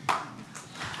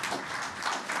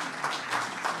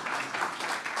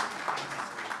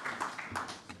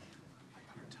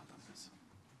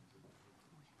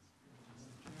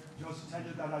 Just to tell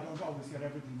you that I don't always get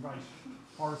everything right.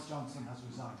 Boris Johnson has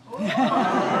resigned.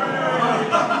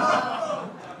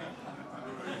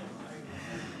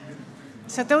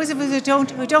 So those of us who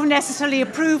don't necessarily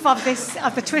approve of this,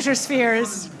 of the Twitter sphere,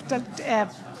 it's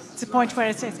a point where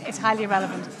it's highly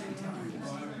relevant.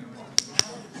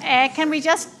 Can we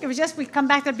come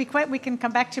back? That'd be quite. We can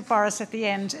come back to Boris at the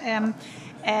end.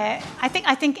 I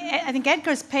think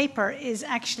Edgar's paper is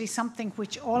actually something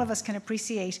which all of us can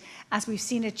appreciate as we've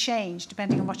seen it change,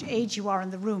 depending on what age you are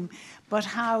in the room, but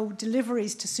how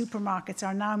deliveries to supermarkets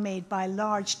are now made by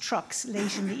large trucks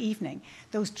late in the evening.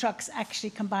 Those trucks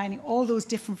actually combining all those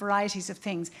different varieties of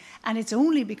things. And it's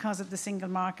only because of the single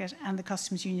market and the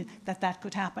customs union that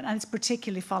could happen. And it's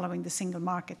particularly following the single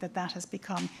market that has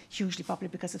become hugely popular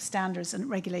because of standards and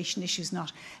regulation issues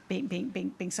not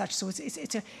being such. So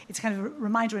it's kind of a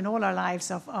reminder in all our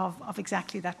lives of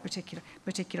exactly that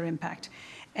particular impact.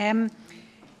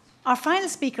 Our final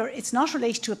speaker, it's not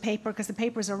related to a paper because the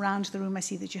papers are around the room. I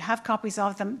see that you have copies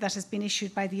of them that has been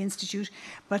issued by the Institute.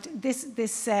 But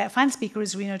this final speaker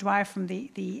is Rowena Dwyer from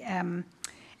the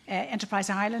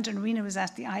Enterprise Ireland. And Rowena was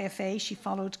at the IFA. She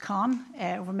followed Con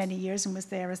over many years and was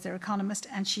there as their economist.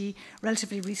 And she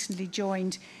relatively recently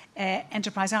joined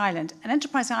Enterprise Ireland. And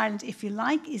Enterprise Ireland, if you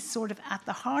like, is sort of at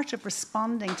the heart of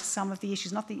responding to some of the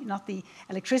issues, not the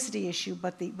electricity issue,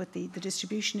 but the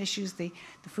distribution issues, the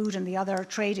food and the other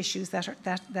trade issues that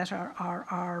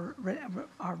are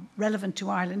relevant to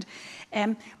Ireland.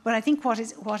 But I think what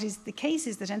is the case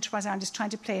is that Enterprise Ireland is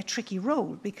trying to play a tricky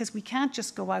role because we can't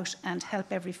just go out and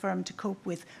help every firm to cope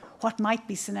with what might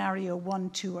be scenario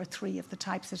 1, 2, or 3 of the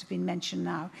types that have been mentioned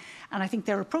now. And I think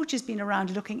their approach has been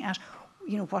around looking at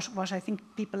what I think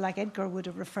people like Edgar would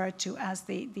have referred to as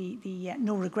the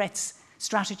no regrets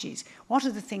strategies. What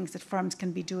are the things that firms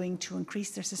can be doing to increase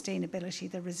their sustainability,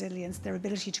 their resilience, their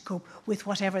ability to cope with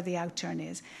whatever the outturn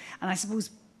is? And I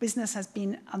suppose business has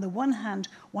been, on the one hand,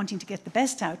 wanting to get the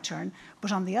best outturn,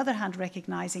 but on the other hand,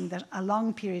 recognising that a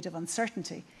long period of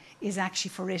uncertainty is actually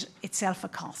for it itself a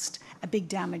cost, a big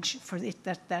damage for it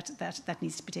that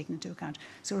needs to be taken into account.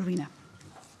 So, Rowena.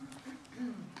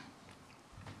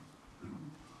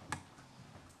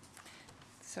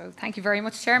 So thank you very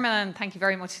much, Chairman, and thank you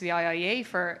very much to the IIEA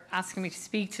for asking me to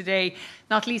speak today,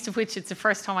 not least of which it's the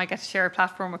first time I get to share a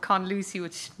platform with Con Lucy,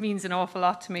 which means an awful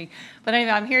lot to me. But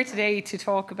anyway, I'm here today to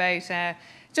talk about,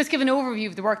 just give an overview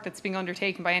of the work that's being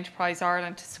undertaken by Enterprise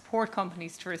Ireland to support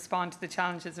companies to respond to the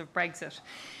challenges of Brexit.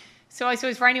 So I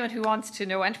suppose for anyone who wants to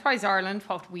know Enterprise Ireland,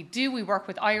 what we do, we work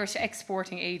with Irish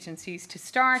exporting agencies to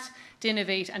start, to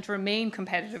innovate and to remain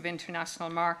competitive in international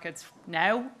markets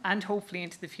now and hopefully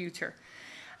into the future.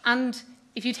 And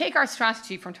if you take our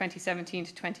strategy from 2017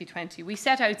 to 2020, we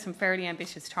set out some fairly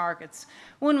ambitious targets.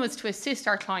 One was to assist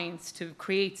our clients to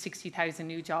create 60,000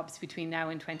 new jobs between now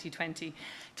and 2020,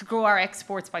 to grow our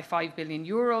exports by €5 billion,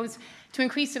 to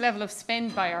increase the level of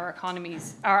spend by our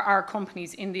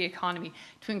companies in the economy,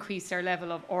 to increase their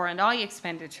level of R&I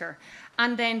expenditure,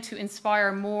 and then to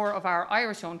inspire more of our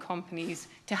Irish-owned companies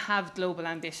to have global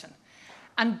ambition.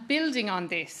 And building on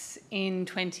this in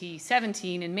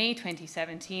 2017, in May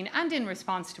 2017, and in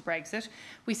response to Brexit,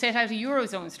 we set out a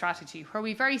Eurozone strategy where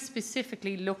we very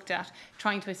specifically looked at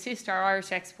trying to assist our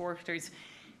Irish exporters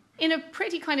in a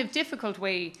pretty kind of difficult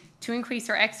way to increase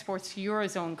our exports to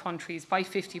Eurozone countries by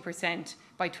 50%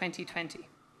 by 2020.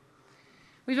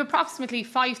 We have approximately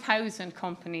 5,000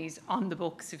 companies on the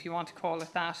books, if you want to call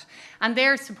it that, and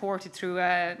they're supported through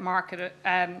a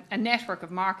network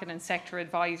of market and sector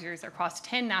advisors across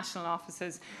 10 national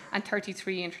offices and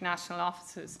 33 international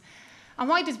offices. And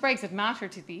why does Brexit matter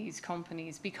to these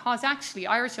companies? Because actually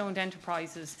Irish-owned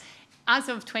enterprises, as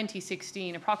of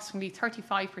 2016, approximately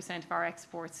 35% of our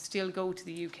exports still go to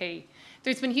the UK.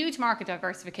 There's been huge market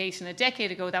diversification. A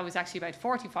decade ago, that was actually about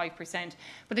 45%,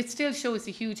 but it still shows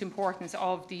the huge importance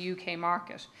of the UK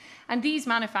market. And these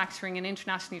manufacturing and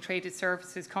internationally traded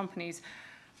services companies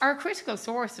are a critical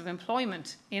source of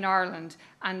employment in Ireland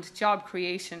and job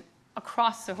creation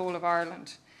across the whole of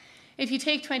Ireland. If you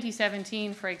take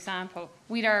 2017, for example,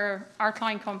 our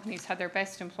client companies had their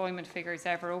best employment figures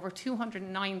ever. Over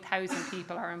 209,000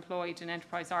 people are employed in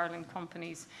Enterprise Ireland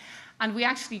companies. And we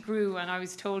actually grew, and I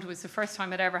was told it was the first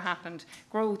time it ever happened,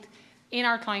 growth in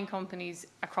our client companies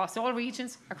across all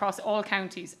regions, across all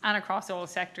counties, and across all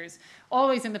sectors.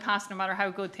 Always in the past, no matter how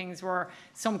good things were,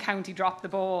 some county dropped the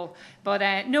ball.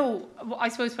 But no, I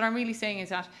suppose what I'm really saying is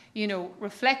that,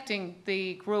 reflecting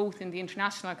the growth in the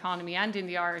international economy and in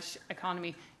the Irish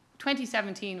economy,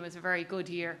 2017 was a very good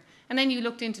year. And then you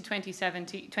looked into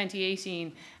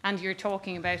 2018, and you're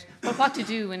talking about, well, what to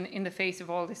do in the face of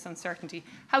all this uncertainty.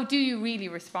 How do you really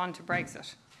respond to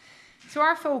Brexit? So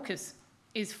our focus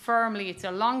is firmly, it's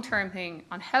a long-term thing,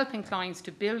 on helping clients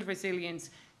to build resilience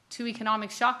to economic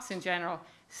shocks in general,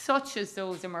 such as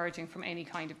those emerging from any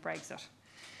kind of Brexit.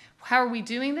 How are we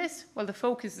doing this? Well, the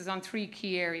focus is on three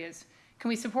key areas. Can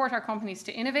we support our companies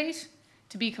to innovate,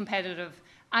 to be competitive,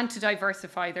 and to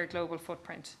diversify their global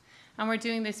footprint? And we're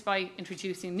doing this by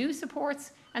introducing new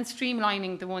supports and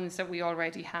streamlining the ones that we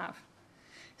already have.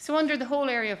 So under the whole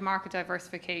area of market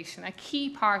diversification, a key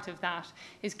part of that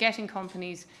is getting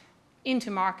companies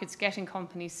into markets, getting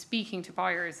companies speaking to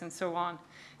buyers and so on.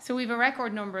 So we have a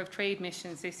record number of trade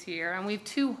missions this year, and we have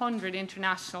 200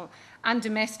 international and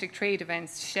domestic trade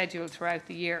events scheduled throughout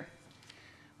the year.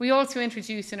 We also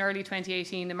introduced in early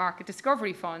 2018 the Market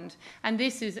Discovery Fund, and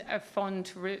this is a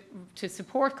fund to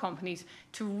support companies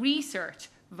to research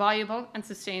viable and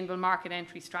sustainable market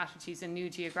entry strategies in new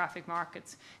geographic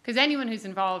markets. Because anyone who's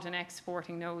involved in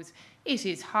exporting knows it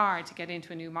is hard to get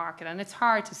into a new market, and it's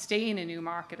hard to stay in a new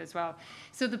market as well.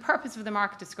 So the purpose of the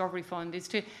Market Discovery Fund is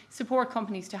to support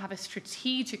companies to have a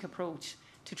strategic approach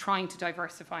to trying to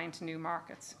diversify into new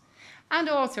markets. And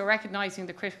also recognising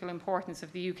the critical importance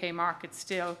of the UK market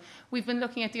still. We've been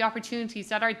looking at the opportunities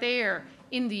that are there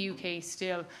in the UK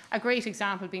still, a great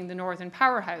example being the Northern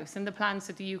Powerhouse and the plans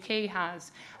that the UK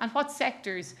has, and what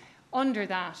sectors under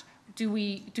that do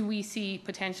we see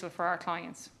potential for our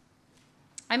clients.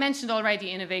 I mentioned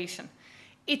already innovation.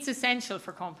 It's essential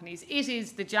for companies. It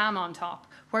is the jam on top,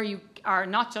 where you are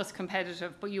not just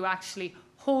competitive, but you actually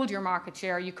hold your market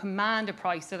share, you command a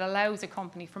price that allows a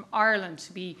company from Ireland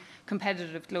to be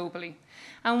competitive globally.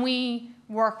 And we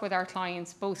work with our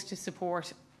clients both to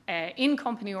support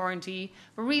in-company R&D,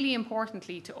 but really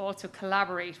importantly to also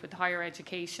collaborate with the higher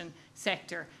education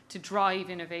sector to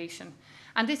drive innovation.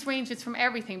 And this ranges from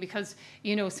everything because,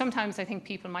 sometimes I think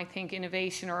people might think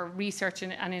innovation or research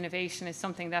and innovation is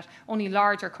something that only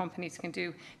larger companies can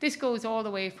do. This goes all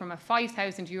the way from a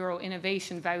 €5,000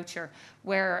 innovation voucher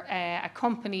where a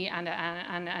company and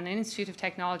an institute of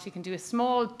technology can do a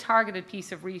small targeted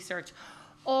piece of research,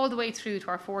 all the way through to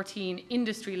our 14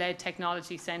 industry-led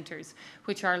technology centres,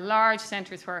 which are large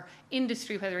centres where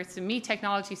industry, whether it's the Meat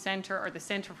Technology Centre or the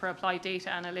Centre for Applied Data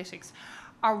Analytics,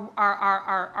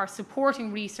 are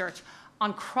supporting research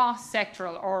on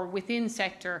cross-sectoral or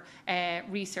within-sector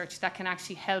research that can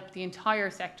actually help the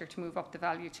entire sector to move up the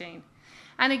value chain.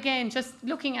 And again, just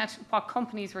looking at what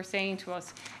companies were saying to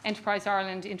us, Enterprise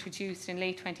Ireland introduced in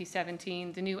late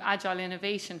 2017 the new Agile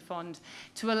Innovation Fund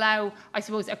to allow, I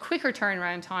suppose, a quicker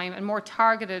turnaround time and more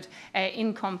targeted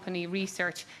in-company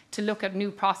research to look at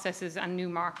new processes and new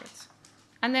markets.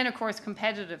 And then, of course,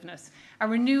 competitiveness. A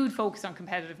renewed focus on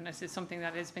competitiveness is something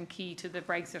that has been key to the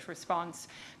Brexit response,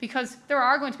 because there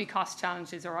are going to be cost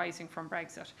challenges arising from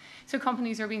Brexit. So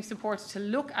companies are being supported to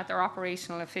look at their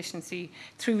operational efficiency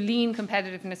through lean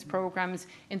competitiveness programs,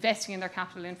 investing in their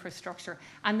capital infrastructure,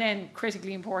 and then,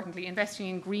 critically importantly, investing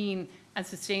in green and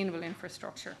sustainable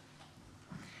infrastructure.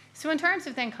 So in terms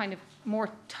of then kind of more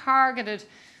targeted,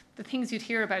 the things you'd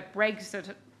hear about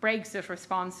Brexit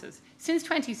responses. Since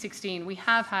 2016, we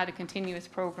have had a continuous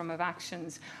programme of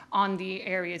actions on the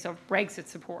areas of Brexit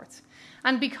supports.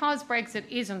 And because Brexit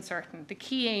is uncertain, the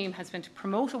key aim has been to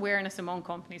promote awareness among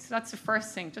companies. So that's the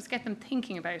first thing, just get them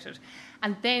thinking about it.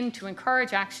 And then to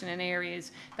encourage action in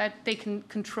areas that they can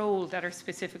control that are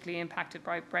specifically impacted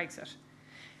by Brexit.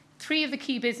 3 of the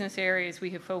key business areas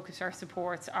we have focused our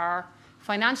supports are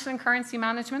financial and currency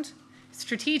management,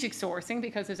 strategic sourcing,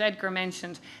 because as Edgar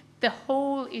mentioned, the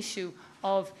whole issue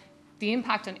of the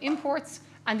impact on imports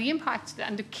and the impact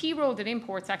and the key role that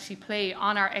imports actually play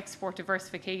on our export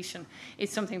diversification is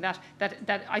something that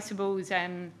I suppose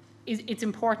it's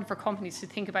important for companies to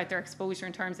think about their exposure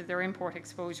in terms of their import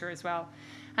exposure as well.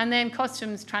 And then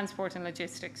customs, transport and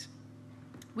logistics.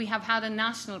 We have had a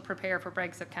national Prepare for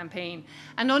Brexit campaign.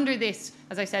 And under this,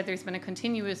 as I said, there's been a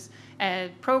continuous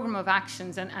programme of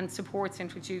actions and supports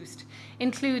introduced,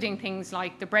 including things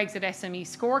like the Brexit SME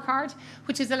scorecard,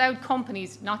 which has allowed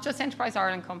companies, not just Enterprise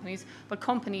Ireland companies, but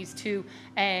companies to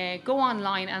go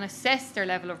online and assess their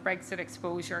level of Brexit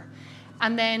exposure.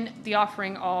 And then the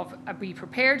offering of a Be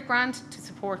Prepared grant to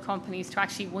support companies to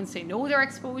actually, once they know their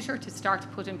exposure, to start to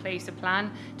put in place a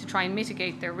plan to try and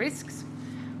mitigate their risks.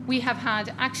 We have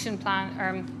had action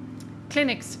plan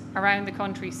clinics around the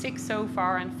country, 6 so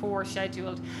far and 4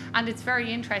 scheduled. And it's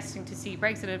very interesting to see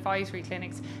Brexit advisory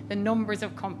clinics. The numbers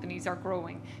of companies are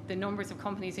growing. The numbers of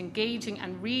companies engaging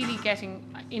and really getting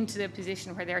into the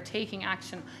position where they're taking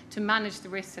action to manage the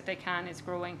risks that they can is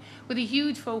growing, with a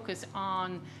huge focus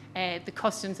on the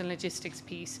customs and logistics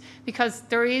piece. Because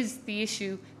there is the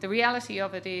issue, the reality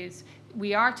of it is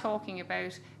we are talking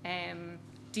about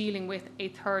dealing with a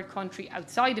third country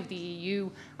outside of the EU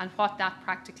and what that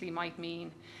practically might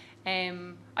mean.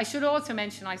 I should also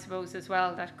mention, I suppose, as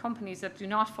well, that companies that do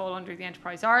not fall under the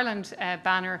Enterprise Ireland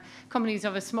banner, companies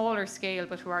of a smaller scale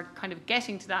but who are kind of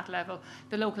getting to that level,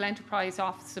 the local enterprise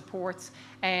office supports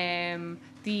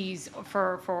these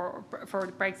for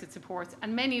Brexit supports.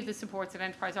 And many of the supports that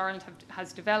Enterprise Ireland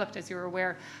has developed, as you're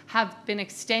aware, have been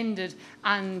extended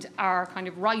and are kind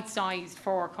of right-sized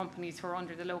for companies who are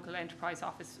under the local enterprise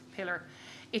office pillar.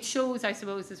 It shows, I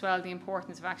suppose, as well, the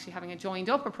importance of actually having a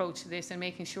joined-up approach to this and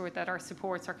making sure that our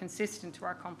supports are consistent to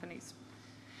our companies.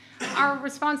 Our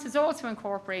response has also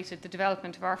incorporated the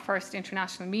development of our first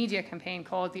international media campaign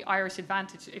called The Irish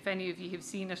Advantage, if any of you have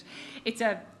seen it. It's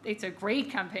a great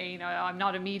campaign. I'm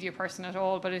not a media person at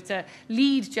all, but it's a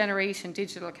lead generation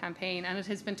digital campaign, and it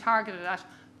has been targeted at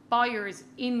buyers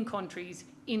in countries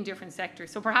in different sectors.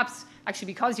 So perhaps, actually,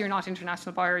 because you're not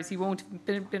international buyers, you won't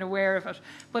have been aware of it.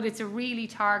 But it's a really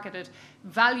targeted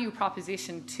value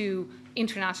proposition to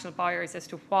international buyers as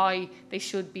to why they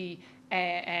should be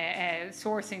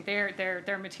sourcing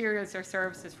their materials or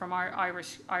services from our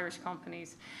Irish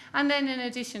companies. And then in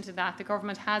addition to that, the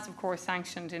government has, of course,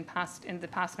 sanctioned in the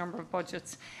past number of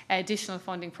budgets additional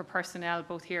funding for personnel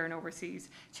both here and overseas.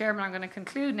 Chairman, I'm going to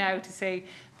conclude now to say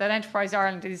that Enterprise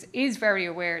Ireland is very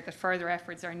aware that further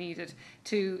efforts are needed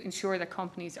to ensure that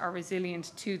companies are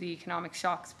resilient to the economic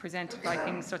shocks presented by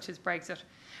things such as Brexit.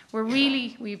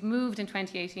 We've moved in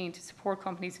 2018 to support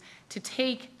companies to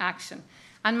take action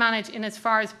and manage in as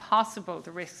far as possible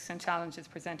the risks and challenges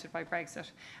presented by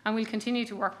Brexit. And we'll continue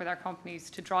to work with our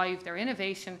companies to drive their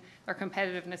innovation, their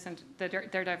competitiveness and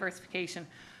their diversification,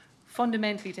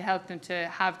 fundamentally to help them to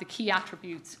have the key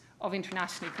attributes of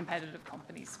internationally competitive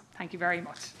companies. Thank you very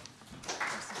much.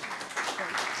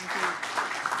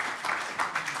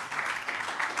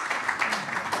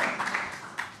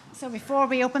 So before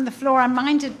we open the floor, I'm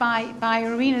minded by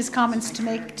Rowena's comments to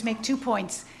make 2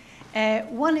 points.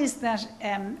 One is that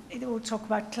we'll talk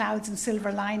about clouds and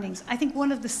silver linings. I think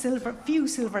one of the few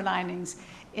silver linings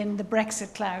in the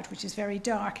Brexit cloud, which is very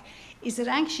dark, is that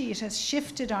actually it has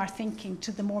shifted our thinking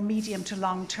to the more medium to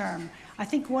long term. I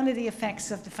think one of the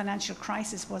effects of the financial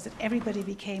crisis was that everybody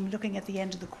became looking at the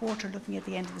end of the quarter, looking at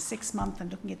the end of the 6 month and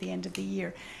looking at the end of the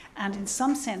year. And in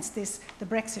some sense, the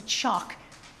Brexit shock,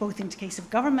 both in the case of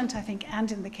government, I think,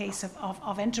 and in the case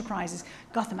of enterprises,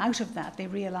 got them out of that. They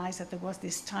realised that there was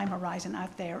this time horizon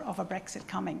out there of a Brexit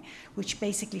coming, which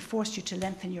basically forced you to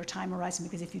lengthen your time horizon,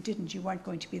 because if you didn't, you weren't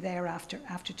going to be there after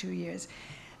 2 years.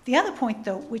 The other point,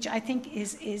 though, which I think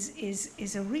is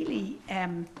a really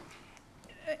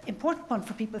important one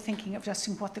for people thinking of just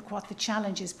what the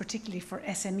challenge is, particularly for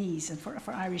SMEs and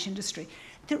for Irish industry.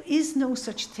 There is no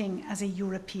such thing as a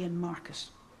European market.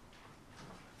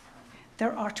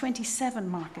 There are 27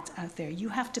 markets out there. You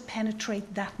have to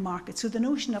penetrate that market. So the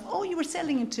notion of, oh, you were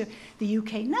selling into the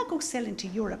UK, now go sell into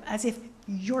Europe, as if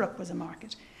Europe was a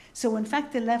market. So in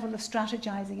fact, the level of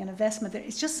strategizing and investment there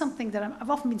is just something that I've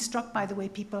often been struck by the way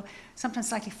people sometimes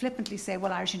slightly flippantly say,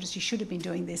 well, Irish industry should have been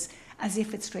doing this, as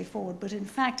if it's straightforward. But in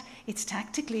fact, it's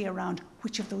tactically around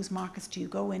which of those markets do you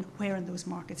go in, where in those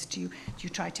markets do you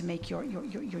try to make your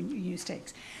new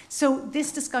stakes. So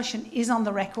this discussion is on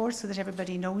the record so that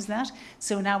everybody knows that.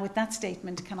 So now with that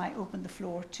statement, can I open the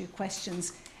floor to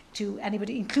questions to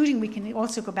anybody, including we can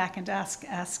also go back and ask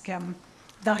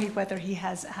Dáithí whether he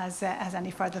has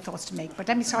any further thoughts to make. But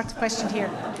let me start the question here.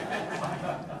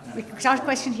 We can start a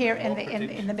question here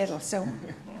in the middle. So.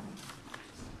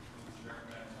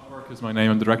 Work is my name.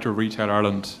 I'm the Director of Retail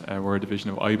Ireland. We're a division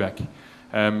of IBEC.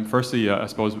 Firstly, I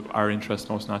suppose our interest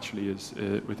most naturally is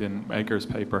within Edgar's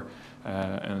paper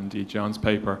and indeed John's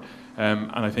paper. And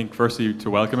I think firstly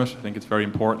to welcome it. I think it's very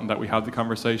important that we have the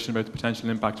conversation about the potential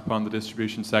impact upon the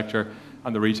distribution sector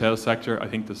and the retail sector.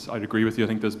 I'd agree with you. I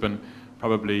think there's been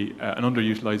probably an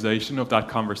underutilisation of that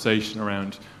conversation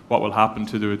around what will happen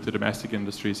to the domestic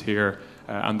industries here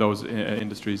and those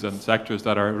industries and sectors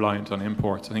that are reliant on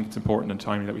imports. I think it's important and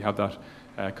timely that we have that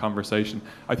conversation.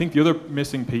 I think the other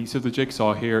missing piece of the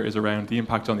jigsaw here is around the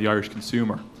impact on the Irish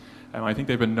consumer. I think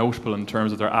they've been notable in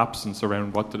terms of their absence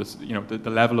around what the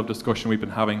level of discussion we've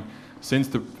been having since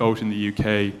the vote in the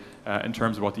UK in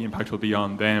terms of what the impact will be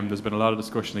on them. There's been a lot of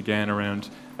discussion again around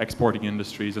exporting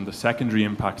industries and the secondary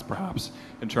impacts perhaps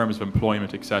in terms of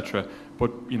employment, etc.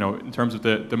 But in terms of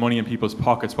the money in people's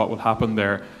pockets, what will happen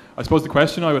there? I suppose the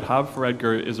question I would have for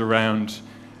Edgar is around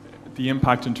the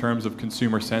impact in terms of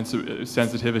consumer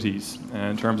sensitivities,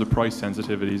 in terms of price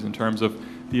sensitivities, in terms of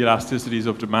the elasticities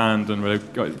of demand, and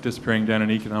without disappearing down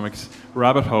an economics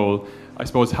rabbit hole, I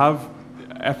suppose have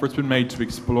efforts been made to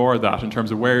explore that in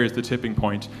terms of where is the tipping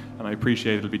point? And I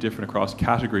appreciate it'll be different across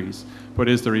categories, but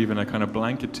is there even a kind of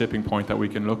blanket tipping point that we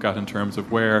can look at in terms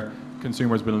of where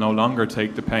consumers will no longer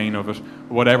take the pain of it,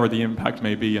 whatever the impact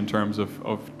may be in terms of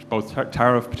both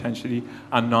tariff potentially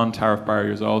and non-tariff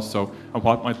barriers also, and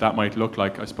what that might look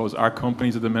like. I suppose our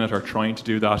companies at the minute are trying to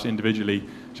do that individually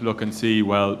to look and see,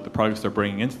 well, the products they're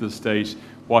bringing into the state,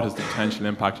 what is the potential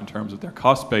impact in terms of their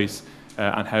cost base,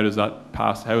 and how is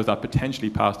that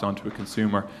potentially passed on to a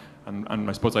consumer? And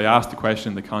I suppose I asked the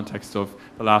question in the context of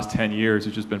the last 10 years,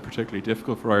 which has been particularly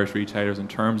difficult for Irish retailers in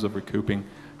terms of recouping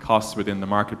costs within the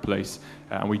marketplace,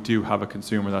 and we do have a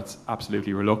consumer that's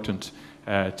absolutely reluctant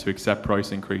to accept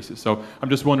price increases. So I'm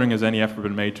just wondering, has any effort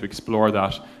been made to explore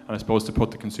that, and I suppose to put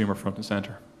the consumer front and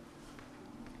centre?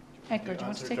 Edgar, do you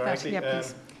want to take that? Yeah,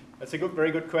 please. That's a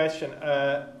very good question.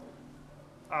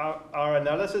 Our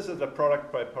analysis is a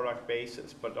product-by-product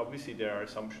basis, but obviously there are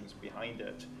assumptions behind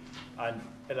it and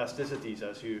elasticities,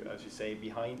 as you say,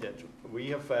 behind it. We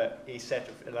have a set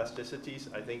of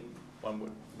elasticities. I think one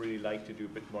would really like to do a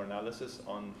bit more analysis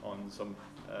on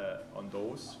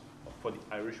those for the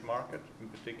Irish market in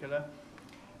particular.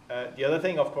 The other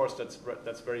thing, of course,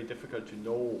 that's very difficult to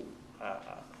know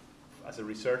as a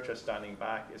researcher standing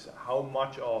back is how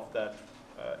much of that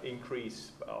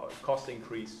cost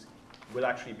increase will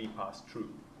actually be passed through.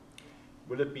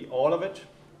 Will it be all of it,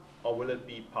 or will it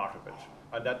be part of it?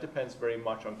 And that depends very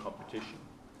much on competition.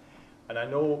 And I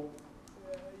know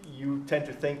you tend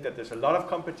to think that there's a lot of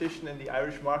competition in the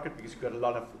Irish market because you've got a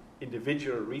lot of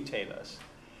individual retailers.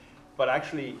 But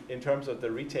actually, in terms of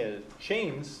the retail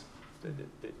chains,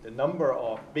 the number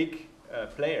of big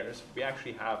players, we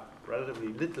actually have relatively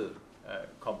little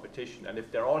competition. And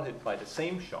if they're all hit by the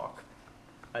same shock,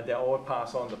 and they all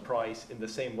pass on the price in the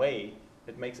same way,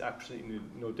 it makes absolutely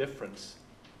no difference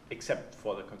except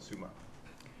for the consumer.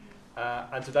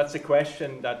 And so that's a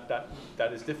question that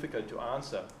is difficult to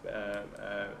answer.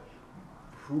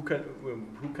 Who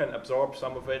can absorb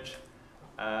some of it?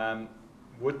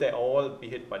 Would they all be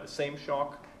hit by the same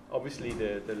shock? Obviously,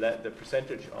 the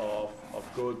percentage of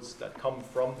goods that come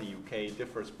from the UK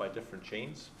differs by different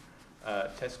chains.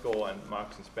 Tesco and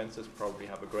Marks and Spencer's probably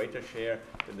have a greater share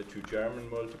than the two German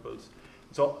multiples,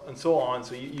 and so on.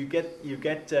 So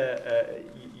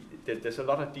there's a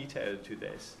lot of detail to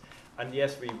this, and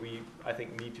yes, we I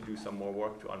think need to do some more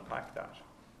work to unpack that.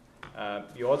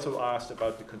 You also asked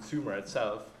about the consumer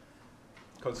itself.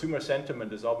 Consumer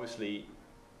sentiment is obviously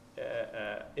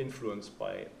influenced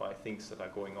by things that are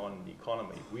going on in the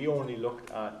economy. We only looked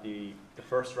at the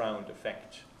first round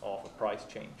effect of a price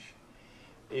change.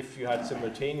 if you had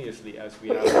simultaneously, as we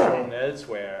have shown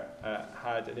elsewhere,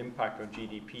 had an impact on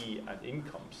GDP and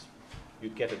incomes,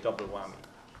 you'd get a double whammy.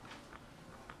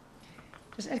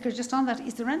 Edgar, just on that,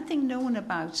 is there anything known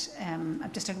about, I'm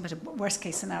just talking about a worst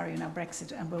case scenario now,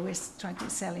 Brexit, and we're trying to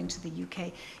sell into the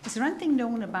UK. Is there anything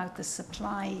known about the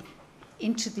supply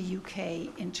into the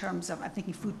UK in terms of, I'm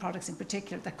thinking food products in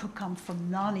particular, that could come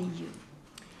from non-EU?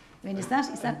 I mean, is that?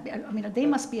 I mean, they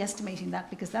must be estimating that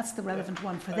because that's the relevant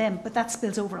one for them, but that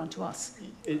spills over onto us.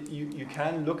 You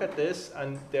can look at this,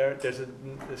 and there's a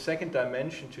second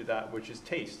dimension to that, which is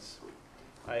tastes.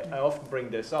 I often bring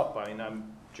this up. I mean,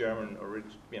 I'm German, or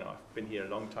I've been here a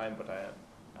long time, but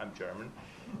I'm German.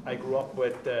 I grew up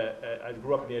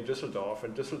near Düsseldorf,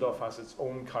 and Düsseldorf has its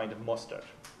own kind of mustard.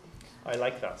 I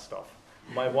like that stuff.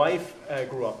 My wife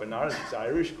grew up in Ireland. She's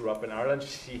Irish, grew up in Ireland.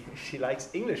 She likes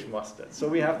English mustard. So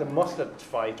we have the mustard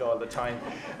fight all the time.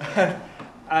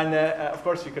 And of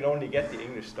course, you can only get the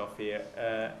English stuff here.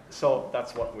 So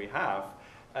that's what we have.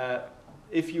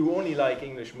 If you only like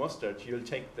English mustard, you'll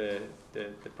take the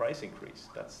price increase.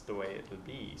 That's the way it'll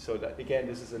be. So that, again,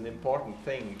 this is an important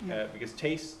thing because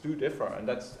tastes do differ. And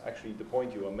that's actually the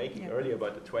point you were making earlier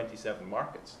about the 27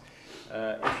 markets.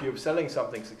 If you're selling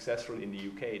something successful in the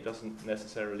UK, it doesn't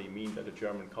necessarily mean that a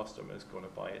German customer is going to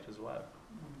buy it as well.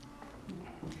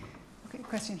 Okay,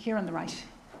 question here on the right.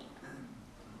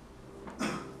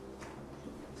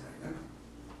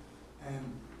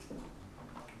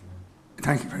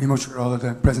 Thank you very much for all of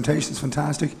the presentations,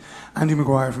 fantastic. Andy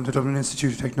Maguire from the Dublin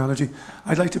Institute of Technology.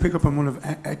 I'd like to pick up on one of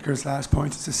Edgar's last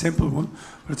points. It's a simple one,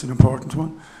 but it's an important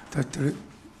one. That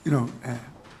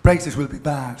Brexit will be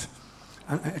bad.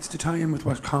 And it's to tie in with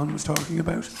what Con was talking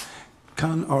about.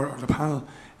 Con, or the panel,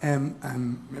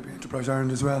 maybe Enterprise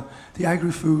Ireland as well. The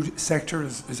agri-food sector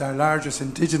is our largest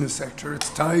indigenous sector. It's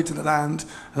tied to the land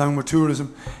along with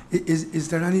tourism. Is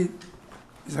there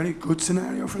any good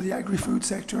scenario for the agri-food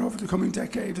sector over the coming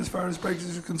decade as far as Brexit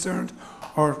is concerned?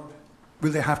 Or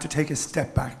will they have to take a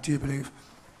step back, do you believe?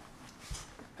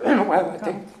 Well, I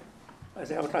think, as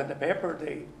I outlined in the paper,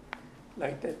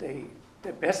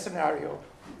 the best scenario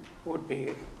would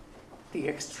be the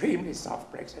extremely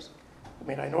soft Brexit. I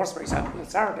mean, I noticed, for example, on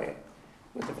Saturday,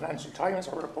 with the Financial Times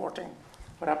were reporting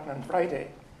what happened on Friday,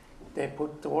 they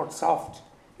put the word soft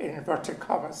in inverted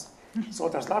commas. So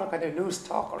there's a lot of kind of loose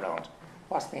talk around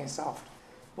what's being soft.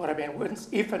 But I mean,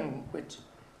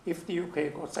 if the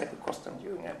UK goes outside the customs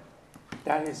union,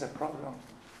 that is a problem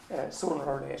sooner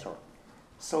or later.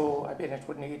 So I mean, it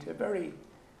would need a very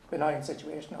benign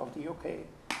situation of the UK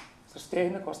to stay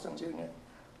in the customs union,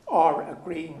 or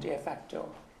agreeing de facto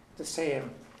the same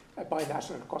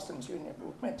bilateral customs union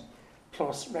movement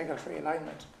plus regulatory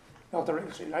alignment. Now, the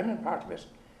regulatory alignment part of it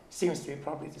seems to be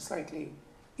probably the slightly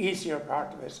easier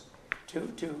part of it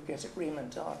to get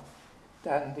agreement on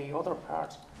than the other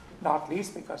part, not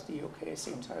least because the UK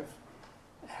seems to have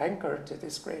hankered to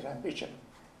this great ambition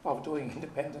of doing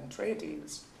independent trade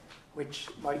deals, which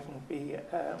mightn't be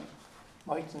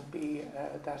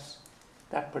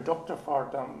that productive for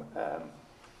them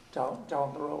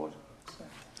down the road. So.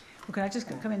 Well, can I just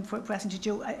come in for a question to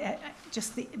Joe?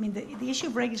 The issue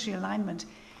of regulatory alignment,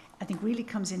 I think, really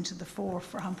comes into the fore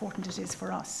for how important it is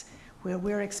for us, where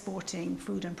we're exporting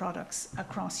food and products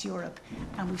across Europe,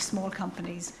 and we've small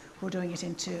companies who are doing it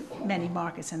into many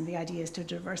markets, and the idea is to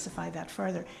diversify that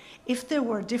further. If there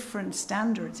were different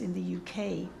standards in the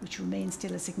UK, which remains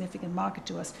still a significant market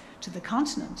to us, to the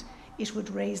continent, it would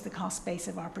raise the cost base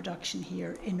of our production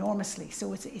here enormously.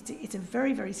 So it's a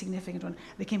very, very significant one.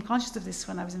 I became conscious of this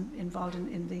when I was involved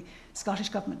in the Scottish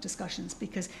Government discussions,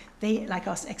 because they, like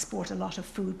us, export a lot of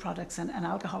food products and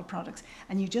alcohol products.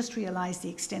 And you just realise the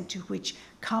extent to which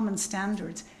common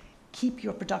standards keep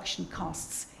your production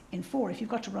costs in fore. If you've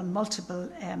got to run multiple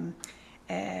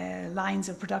lines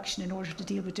of production in order to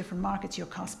deal with different markets, your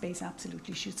cost base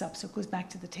absolutely shoots up. So it goes back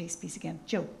to the taste piece again.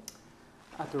 Joe.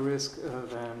 At the risk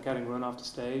of getting run off the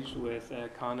stage with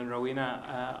Con and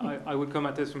Rowena, I would come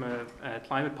at this from a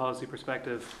climate policy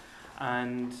perspective,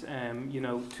 and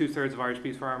 2/3 of Irish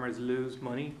beef farmers lose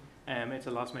money. It's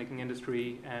a loss-making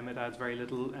industry. It adds very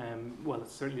little.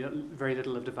 It's certainly very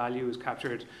little of the value is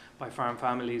captured by farm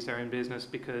families. They're in business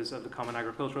because of the Common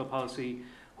Agricultural Policy,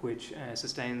 which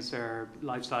sustains their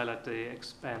lifestyle at the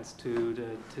expense to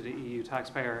the EU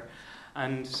taxpayer.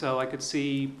 And so I could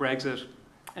see Brexit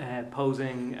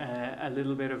posing a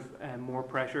little bit of more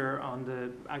pressure on the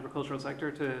agricultural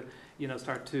sector to,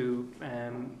 start to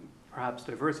perhaps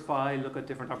diversify, look at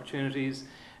different opportunities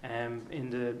in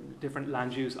the different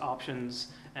land use options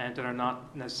that are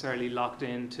not necessarily locked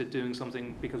into doing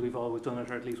something because we've always done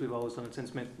it, or at least we've always done it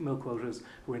since milk quotas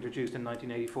were introduced in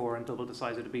 1984 and doubled the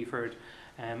size of the beef herd.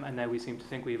 and now we seem to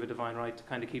think we have a divine right to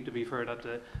kind of keep the beef herd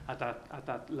at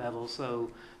that level. So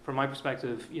from my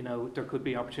perspective, you know, there could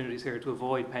be opportunities here to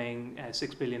avoid paying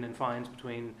 6 billion in fines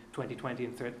between 2020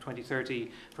 and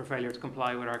 2030 for failure to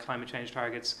comply with our climate change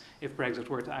targets if Brexit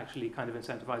were to actually kind of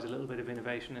incentivise a little bit of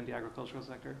innovation in the agricultural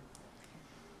sector.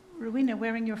 Rowena,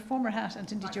 wearing your former hat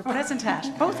and indeed your present hat,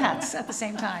 both hats at the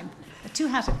same time, a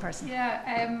two-hatted person.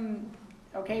 Yeah,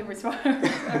 okay,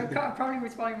 probably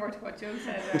responding more to what Joe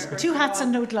said. Two hats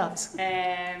and no gloves.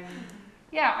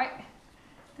 Yeah,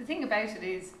 the thing about it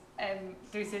is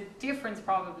there's a difference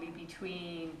probably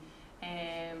between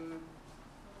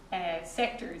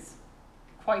sectors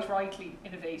quite rightly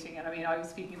innovating, and I mean I was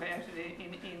speaking about it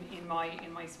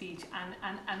in my speech,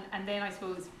 and then I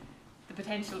suppose the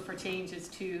potential for changes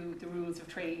to the rules of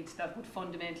trade that would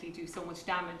fundamentally do so much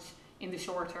damage in the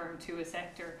short term to a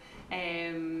sector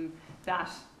that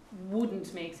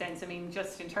wouldn't make sense. I mean,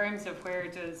 just in terms of where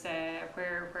does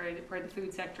where the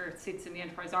food sector sits in the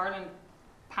Enterprise Ireland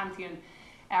pantheon,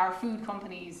 our food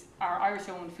companies, our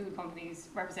Irish-owned food companies,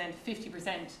 represent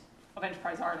 50% of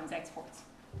Enterprise Ireland's exports.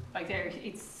 Like,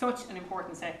 it's such an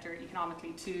important sector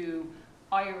economically to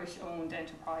Irish-owned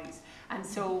enterprise. And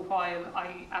so while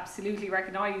I absolutely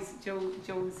recognise Joe's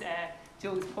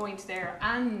point there,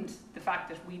 and the fact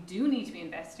that we do need to be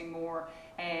investing more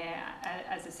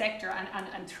as a sector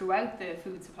and throughout the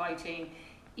food supply chain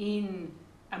in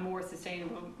a more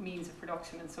sustainable means of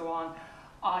production and so on,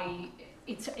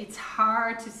 it's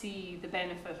hard to see the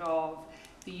benefit of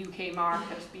the UK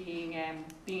market being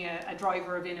a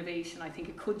driver of innovation. I think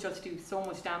it could just do so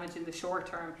much damage in the short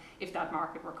term if that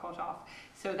market were cut off.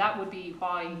 So that would be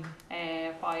why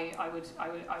I would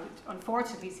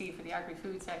unfortunately see for the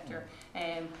agri-food sector,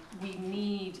 the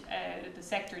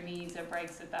sector needs a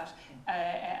Brexit that,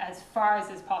 as far as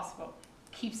is possible,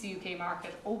 keeps the UK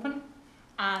market open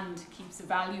and keeps the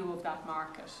value of that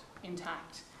market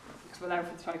intact, to allow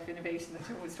for the type of innovation that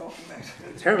Joe was talking about.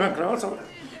 Chairman, could also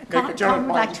make a general would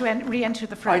point. like to re-enter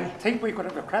the fray. I think we could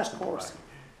have a crash course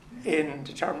in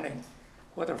determining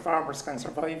whether farmers can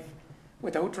survive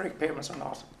without direct payments or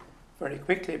not very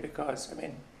quickly, because, I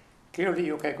mean, clearly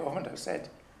the UK government has said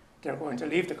they're going to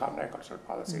leave the common agricultural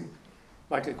policy.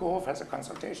 Michael Gove has a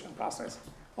consultation process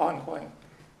ongoing,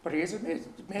 but he has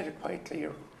made it quite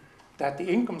clear that the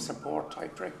income support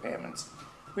type direct payments,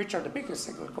 which are the biggest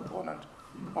single component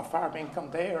of farm income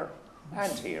there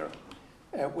and here,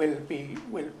 won't be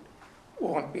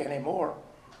any more.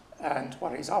 And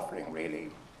what he's offering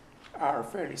really are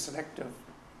fairly selective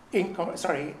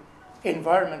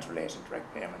environment-related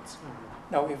direct payments.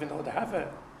 Now, even though they have a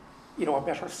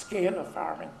better scale of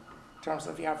farming in terms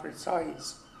of the average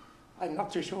size, I'm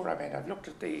not too sure. I mean, I've looked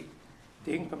at the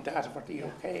income data for the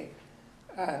UK,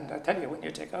 and I tell you, when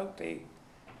you take out the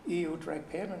EU direct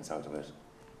payments out of it,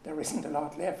 there isn't a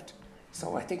lot left.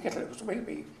 So I think it will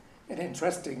be an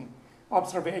interesting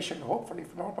observation, hopefully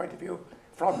from our point of view,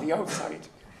 from the outside,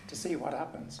 to see what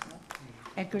happens.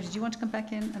 Edgar, did you want to come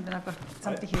back in? And then I've got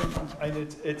something here. And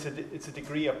it's a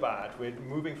degree of bad. We're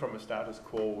moving from a status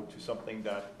quo to something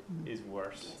that is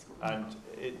worse. And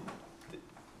it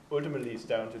ultimately it's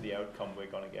down to the outcome we're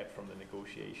going to get from the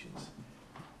negotiations,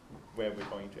 where we're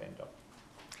going to end up.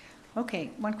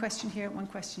 Okay, one question here, one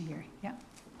question here. Yeah.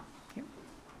 Here.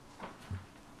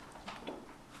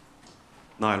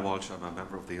 Niall Walsh, I'm a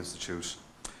member of the Institute.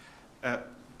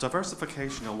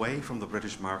 Diversification away from the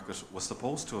British market was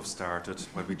supposed to have started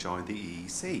when we joined the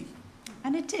EEC.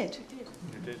 And it did.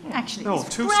 It did. Actually, no,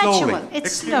 it's too gradual. slowly.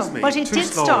 It's Excuse slow, me, but it too did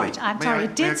slowly. start. I'm sorry,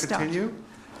 it did start. Continue?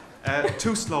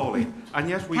 Too slowly. And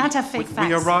yet we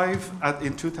arrive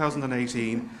in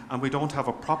 2018 and we don't have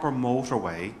a proper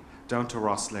motorway down to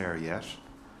Rosslare yet.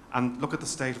 And look at the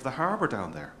state of the harbour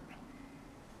down there.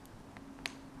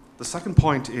 The second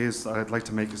point is that I'd like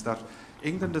to make is that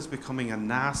England is becoming a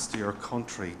nastier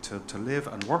country to live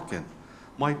and work in.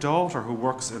 My daughter, who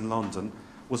works in London,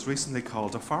 was recently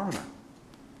called a foreigner.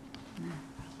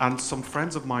 And some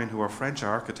friends of mine who are French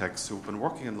architects who've been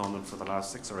working in London for the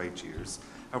last 6 or 8 years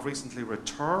have recently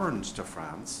returned to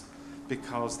France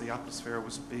because the atmosphere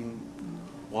was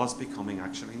becoming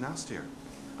actually nastier.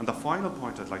 And the final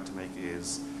point I'd like to make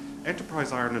is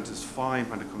Enterprise Ireland is fine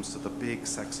when it comes to the big,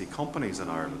 sexy companies in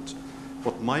Ireland,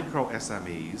 but micro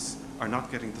SMEs are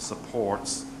not getting the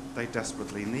supports they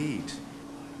desperately need.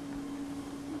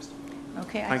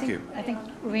 Okay, Thank you. I think,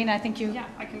 Rowena, Yeah,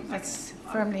 that's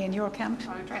firmly in your camp.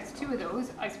 I'll address two of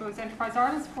those. I suppose Enterprise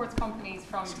Ireland supports companies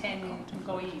from 10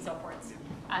 employees upwards,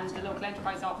 and the local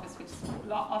enterprise office, which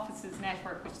is offices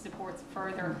network, which supports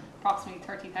further approximately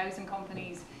 30,000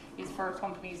 companies, is for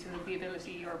companies who have the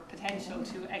ability or potential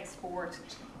to export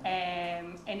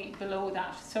any below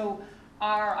that. So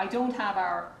I don't have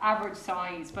our average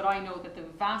size, but I know that the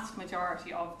vast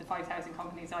majority of the 5,000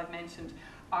 companies I've mentioned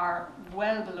are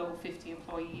well below 50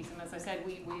 employees. And as I said,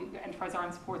 we Enterprise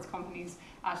Ireland supports companies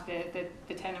at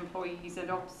the 10 employees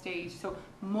and up stage. So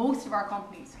most of our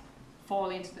companies fall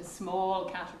into the small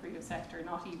category of sector,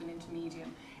 not even into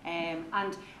medium.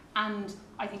 And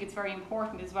I think it's very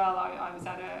important as well. I was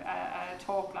at a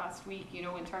talk last week, you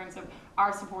know, in terms of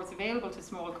our supports available to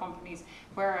small companies,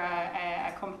 where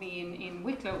a company in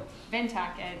Wicklow,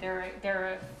 Ventac,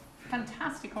 they're a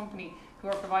fantastic company who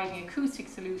are providing acoustic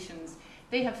solutions.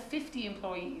 They have 50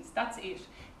 employees, that's it.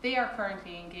 They are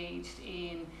currently engaged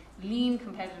in lean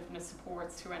competitiveness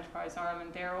supports through Enterprise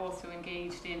Ireland. They're also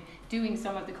engaged in doing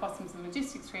some of the customs and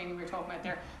logistics training we were talking about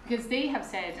there, because they have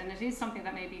said, and it is something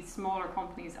that maybe smaller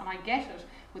companies, and I get it,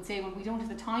 would say, well, we don't have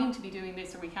the time to be doing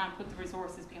this, or we can't put the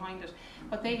resources behind it.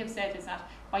 What they have said is that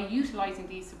by utilising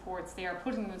these supports, they are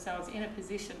putting themselves in a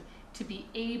position to be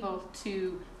able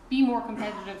to be more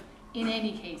competitive in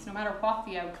any case, no matter what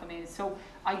the outcome is. So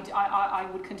I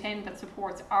would contend that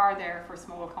supports are there for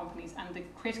small companies, and the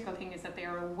critical thing is that they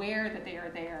are aware that they are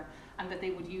there and that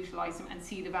they would utilise them and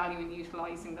see the value in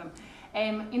utilising them.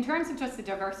 In terms of just the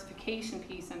diversification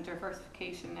piece, and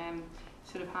diversification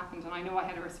should have happened, and I know I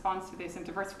had a response to this, and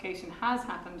diversification has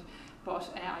happened,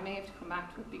 but I may have to come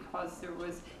back to it, because there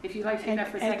was, if you'd like to take that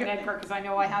for a second, Edgar, because I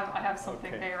know I have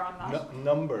something there on that.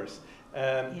 Numbers.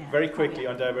 Very quickly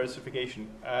on diversification.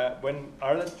 When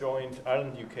Ireland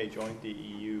UK joined the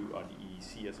EU, or the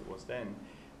EEC as it was then,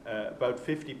 about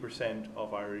 50%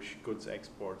 of Irish goods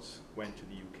exports went to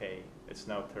the UK. It's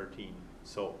now 13.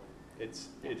 So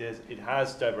it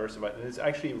has diversified, and it's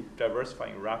actually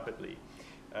diversifying rapidly.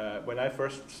 When I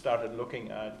first started looking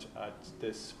at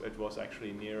this, it was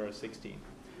actually nearer 16.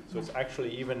 So it's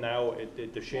actually, even now,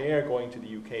 the share going to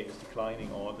the UK is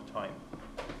declining all the time.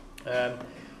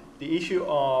 The issue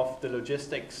of the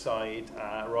logistics side,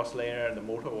 Rosslare and the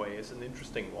motorway, is an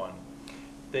interesting one.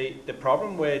 The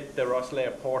problem with the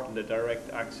Rosslare port and the direct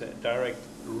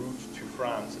route to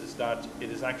France is that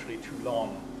it is actually too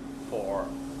long for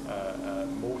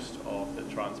most of the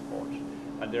transport.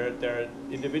 And there are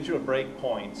individual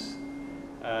breakpoints.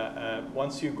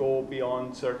 Once you go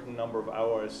beyond a certain number of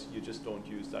hours, you just don't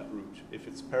use that route. If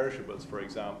it's perishables, for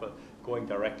example, going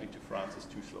directly to France is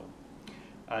too slow.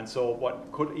 And so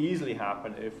what could easily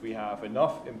happen, if we have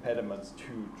enough impediments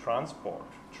to transport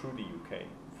through the UK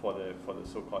for the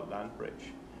so-called land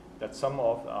bridge, that some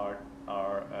of our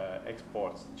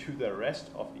exports to the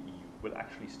rest of the EU will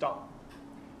actually stop,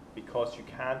 because you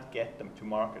can't get them to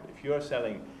market. If you're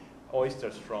selling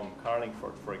oysters from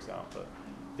Carlingford, for example,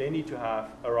 they need to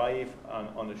arrive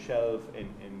on a shelf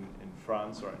in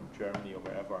France or in Germany or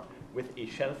wherever with a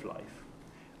shelf life.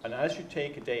 And as you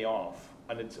take a day off,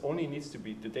 and the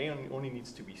day only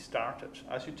needs to be started.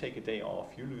 As you take a day off,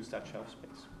 you lose that shelf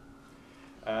space.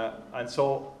 And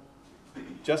so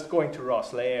just going to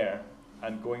Rosslare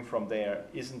and going from there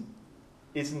isn't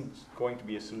going to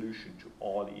be a solution to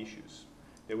all the issues.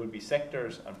 There will be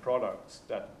sectors and products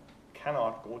that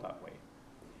cannot go that way.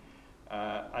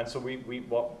 And so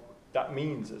what that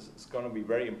means is it's going to be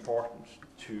very important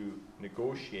to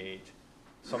negotiate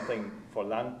something for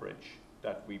land bridge,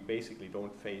 that we basically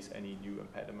don't face any new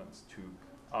impediments to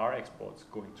our exports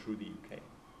going through the UK.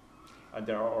 And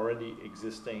there are already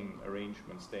existing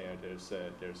arrangements there. There's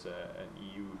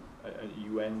an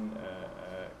UN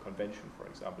convention, for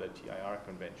example, a TIR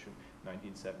convention,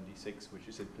 1976, which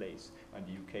is in place, and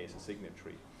the UK is a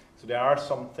signatory. So there are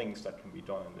some things that can be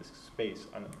done in this space.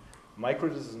 And my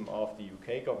criticism of the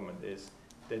UK government is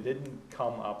they didn't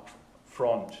come up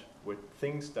front with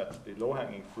things that the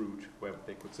low-hanging fruit, where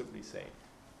they could simply say,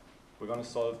 we're going to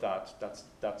solve that,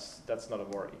 that's not a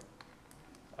worry.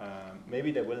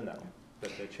 Maybe they will now,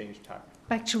 that they change tack.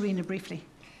 Back to Rowena briefly.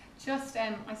 Just,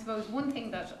 I suppose, one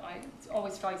thing that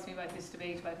always strikes me about this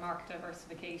debate about market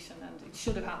diversification, and it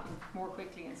should have happened more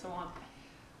quickly and so on.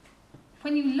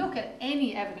 When you look at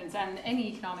any evidence, and any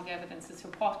economic evidence as to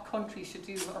what countries should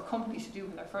do or companies should do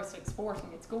when they're first exporting,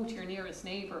 it's go to your nearest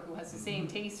neighbour who has the same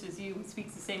taste as you, who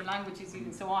speaks the same language as you,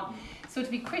 and so on. So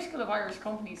to be critical of Irish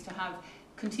companies to have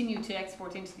continued to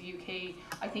export into the UK,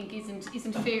 I think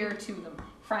isn't fair to them,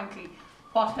 frankly.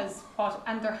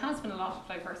 And there has been a lot of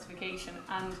diversification,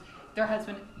 and there has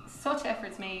been such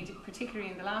efforts made, particularly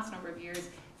in the last number of years,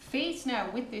 faced now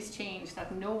with this change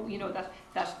that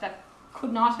that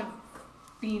could not have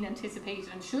been anticipated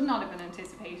and should not have been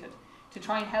anticipated, to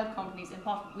try and help companies in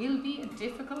what will be a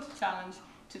difficult challenge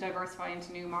to diversify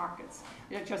into new markets.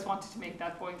 I just wanted to make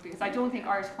that point, because I don't think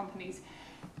Irish companies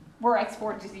we're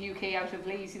exporting to the UK out of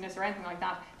laziness or anything like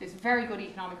that. There's very good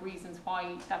economic reasons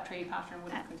why that trade pattern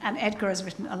wouldn't continue. And Edgar has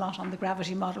written a lot on the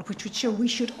gravity model, which would show we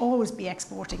should always be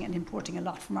exporting and importing a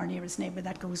lot from our nearest neighbour.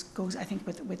 That goes I think,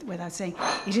 without saying.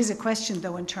 It is a question,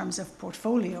 though, in terms of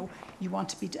portfolio. You want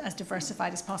to be as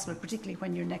diversified as possible, particularly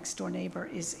when your next door neighbour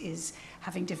is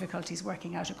having difficulties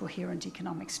working out a coherent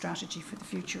economic strategy for the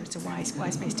future. It's a wise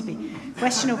place to be.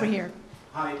 Question over here.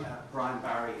 Hi, Brian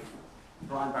Barry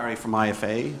from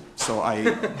IFA. So I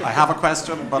have a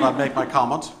question, but I'll make my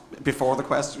comment before the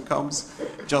question comes.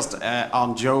 Just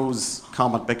on Joe's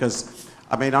comment, because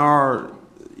I mean,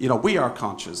 we are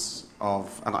conscious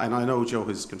of, and I know Joe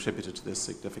has contributed to this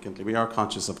significantly. We are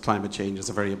conscious of climate change as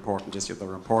a very important issue. There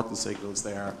are important signals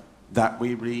there that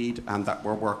we read and that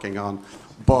we're working on,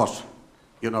 but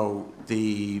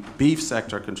the beef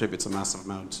sector contributes a massive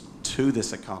amount to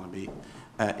this economy.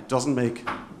 It doesn't make.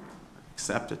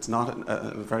 Except it's not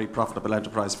a very profitable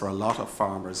enterprise for a lot of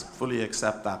farmers. Fully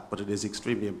accept that, but it is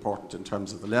extremely important in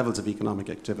terms of the levels of economic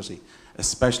activity,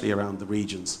 especially around the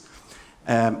regions.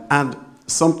 And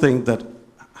something that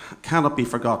cannot be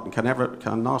forgotten,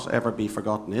 cannot ever be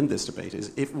forgotten in this debate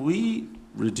is if we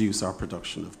reduce our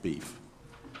production of beef,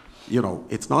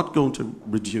 it's not going to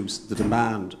reduce the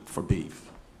demand for beef.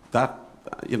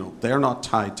 They're not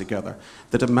tied together.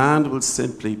 The demand will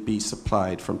simply be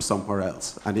supplied from somewhere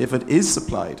else. And if it is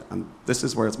supplied, and this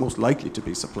is where it's most likely to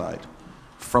be supplied,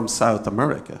 from South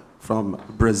America, from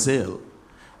Brazil,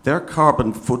 their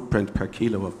carbon footprint per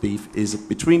kilo of beef is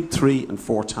between 3 and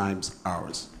 4 times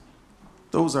ours.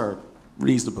 Those are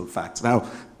reasonable facts. Now,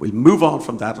 we'll move on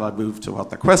from that, and I'll move to what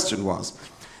the question was.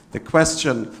 The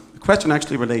question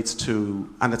actually relates to,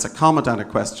 and it's a comment and a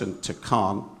question to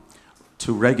Con,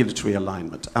 to regulatory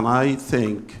alignment. And I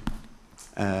think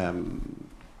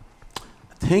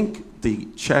the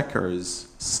Chequers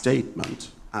statement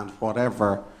and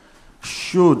whatever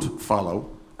should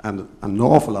follow, and an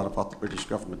awful lot of what the British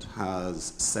government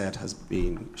has said has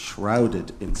been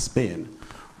shrouded in spin,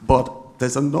 but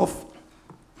there's enough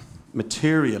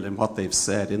material in what they've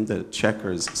said in the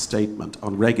Chequers statement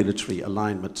on regulatory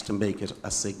alignment to make it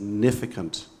a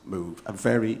significant move, a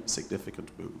very significant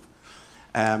move.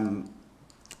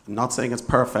 I'm not saying it's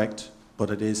perfect, but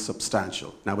it is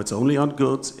substantial. Now, it's only on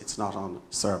goods, it's not on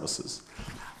services.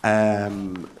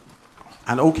 And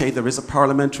okay, there is a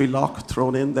parliamentary lock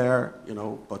thrown in there,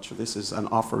 but this is an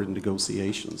offer in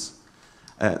negotiations.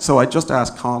 So I just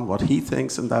asked Con what he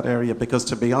thinks in that area, because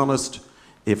to be honest,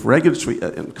 if regulatory,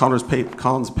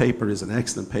 Con's paper is an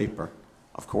excellent paper,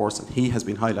 of course, and he has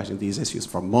been highlighting these issues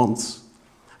for months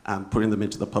and putting them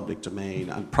into the public domain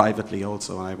and privately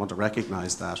also, and I want to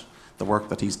recognise that, the work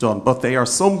that he's done. But they are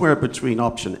somewhere between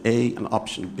option A and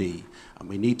option B, and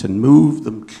we need to move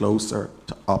them closer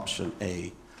to option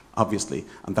A, obviously.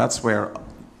 And that's where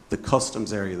the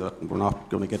customs area that we're not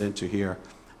going to get into here,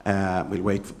 we'll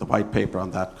wait for the white paper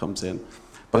on that comes in.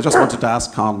 But I just wanted to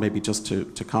ask Con maybe just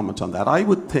to comment on that. I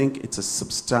would think it's a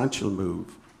substantial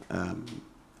move.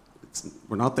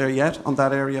 We're not there yet on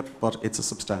that area, but it's a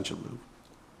substantial move.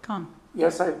 Con.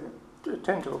 Yes, I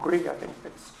tend to agree. I think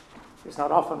it's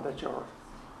not often that your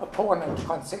opponent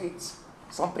concedes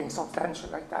something substantial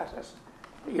like that at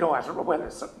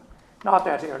it's not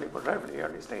that early, but relatively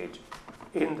early stage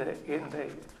in the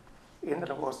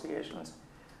negotiations.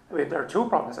 I mean, there are two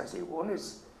problems I see. One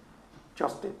is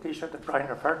just the issue that Brian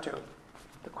referred to,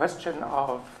 the question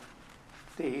of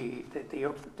the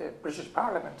British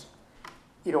Parliament,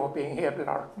 being able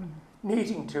or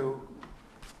needing to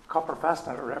copper fast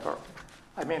on or whatever.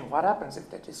 I mean, what happens if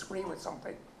they disagree with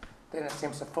something? Then it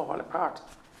seems to fall apart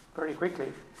very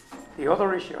quickly. The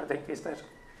other issue, I think, is that,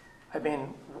 I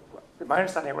mean, my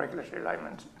understanding of regulatory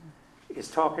alignment is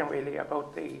talking really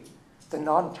about the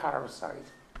non-tariff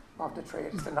side of the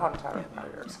trade, the non-tariff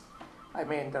barriers. I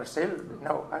mean, there's still,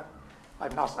 I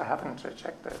haven't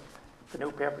checked the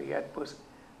new paper yet, but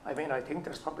I mean, I think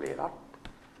there's probably a lot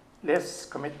less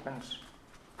commitment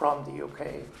from the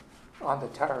UK on the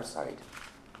tariff side,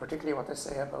 particularly what they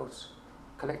say about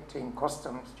collecting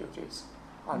customs duties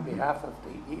on behalf of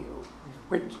the EU,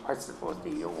 which I suppose the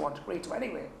EU won't agree to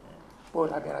anyway.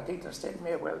 But I mean, I think there still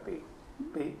may well be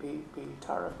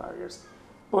tariff barriers.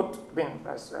 But I mean,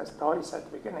 as Dáithí said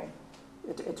at the beginning,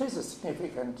 it is a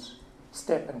significant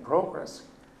step in progress.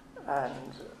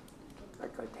 And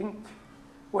like, I think,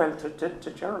 well,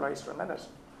 to generalise for a minute,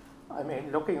 I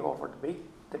mean, looking over the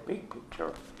big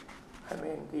picture, I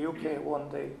mean, the UK won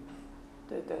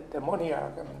the money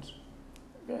argument,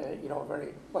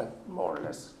 very, well, more or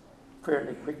less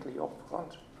fairly quickly up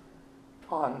front.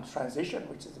 On transition,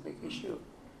 which is a big issue,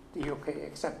 the UK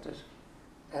accepted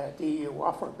the EU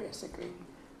offer, basically,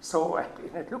 So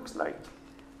it looks like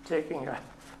taking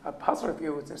a positive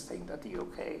view of this thing that the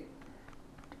UK,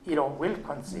 will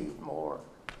concede more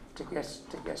to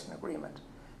get an agreement,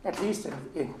 at least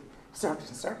in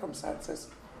certain circumstances.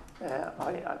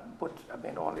 But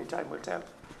only time will tell.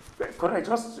 Could I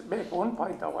just make one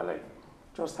point though, while I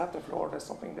just have the floor? There's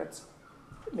something that's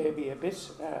maybe a bit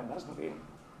hasn't been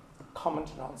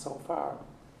commented on so far,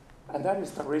 and that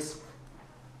is the risk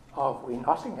of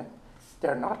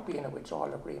there not being a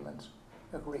withdrawal agreement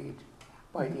agreed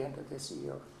by the end of this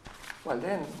year. Well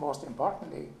then, most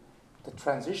importantly, the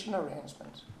transition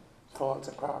arrangement falls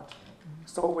apart.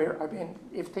 So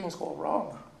if things go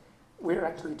wrong, we're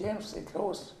actually dangerously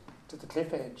close to the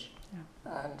cliff edge.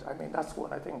 Yeah. And that's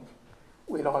one I think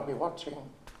we'll all be watching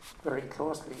very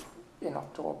closely in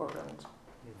October and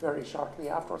very shortly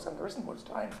afterwards, and there isn't much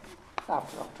time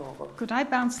after October. Could I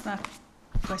bounce that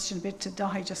question a bit to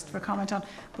Dáithí just for comment on,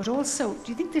 but also,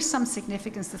 do you think there's some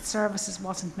significance that services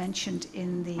wasn't mentioned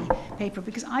in the paper?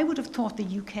 Because I would have thought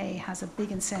the UK has a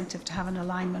big incentive to have an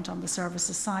alignment on the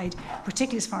services side,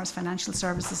 particularly as far as financial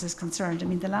services is concerned.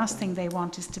 The last thing they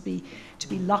want is to be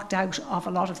locked out of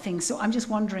a lot of things. So I'm just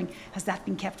wondering, has that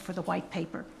been kept for the white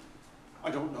paper? I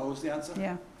don't know is the answer.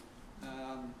 Yeah.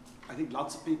 I think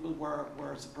lots of people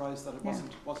were surprised that it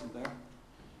wasn't there.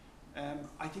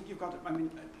 I think you've got to,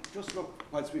 just look,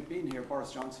 whilst we've been here,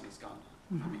 Boris Johnson is gone.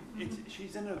 Mm-hmm.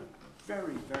 She's in a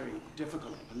very, very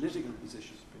difficult political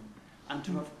position. And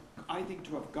to have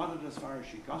got it as far as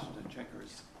she got it in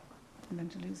Chequers, and then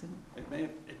to lose it. It may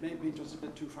have been just a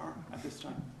bit too far at this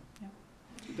time. Yeah.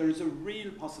 There is a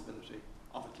real possibility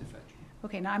of a cliff edge.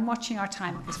 Okay, now I'm watching our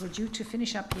time because we're due to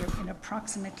finish up here in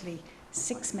approximately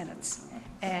 6 minutes.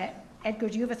 Edgar,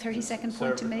 do you have a 30-second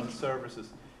point to make? On services.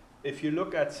 If you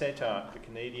look at CETA, the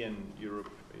Canadian-Europe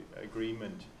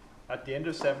agreement, at the end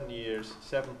of 7 years,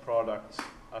 7 products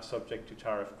are subject to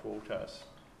tariff quotas,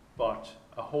 but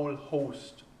a whole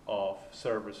host of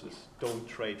services don't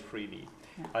trade freely.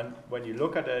 Yeah. And when you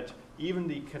look at it, even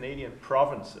the Canadian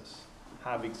provinces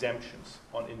have exemptions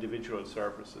on individual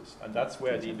services, and that's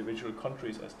where the individual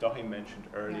countries, as Dáithí mentioned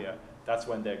earlier, that's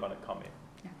when they're going to come in.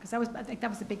 Yeah, because I think that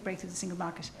was the big breakthrough of the single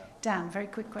market. Yeah. Dan, very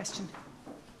quick question.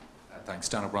 Thanks.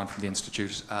 Dan O'Brien from the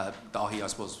Institute. Dáithí, I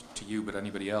suppose to you, but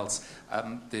anybody else.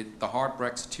 The hard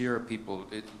Brexiteer people,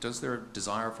 does their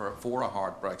desire for a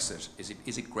hard Brexit,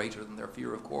 is it greater than their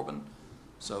fear of Corbyn?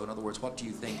 So, in other words, what do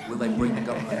you think? Will they bring the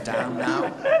government down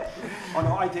now? Oh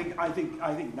no, I think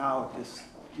now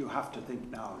you have to think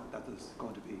now that there's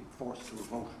going to be forced to a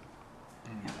vote.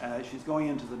 She's going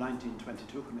into the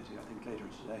 1922 committee, I think, later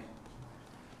today.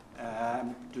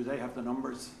 Do they have the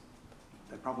numbers?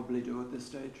 They probably do at this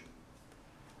stage.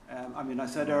 I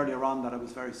said earlier on that I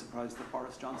was very surprised that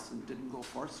Boris Johnson didn't go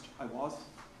first. I was.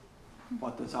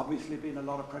 But there's obviously been a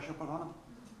lot of pressure put on him.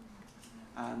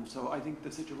 And so I think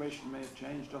the situation may have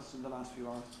changed just in the last few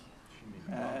hours.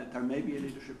 There may be a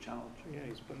leadership challenge. Yeah,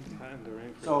 he's put the hand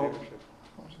around for so, leadership.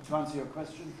 To answer your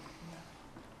question,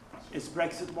 is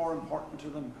Brexit more important to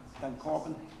them than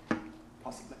Corbyn?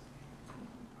 Possibly.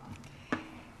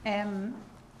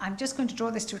 I'm just going to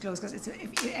draw this to a close because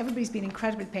everybody's been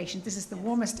incredibly patient. This is the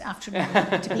warmest afternoon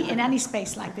to be in any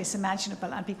space like this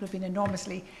imaginable, and people have been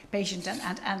enormously patient.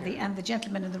 And the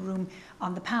gentlemen in the room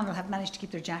on the panel have managed to keep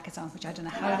their jackets on, which I don't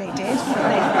know how they did,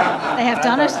 but they have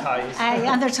done it.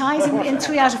 And their ties in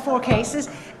 3 out of 4 cases.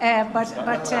 I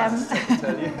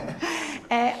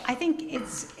think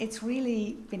it's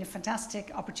really been a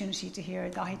fantastic opportunity to hear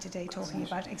Dáithí today talking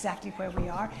about exactly where we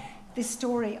are. This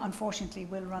story, unfortunately,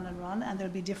 will run and run, and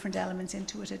there'll be different elements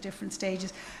into it at different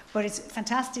stages. But it's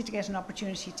fantastic to get an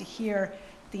opportunity to hear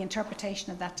the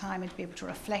interpretation of that time and to be able to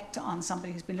reflect on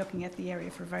somebody who's been looking at the area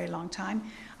for a very long time.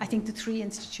 I think the 3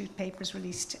 Institute papers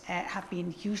released have been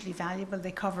hugely valuable.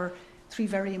 They cover 3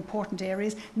 very important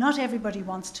areas. Not everybody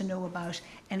wants to know about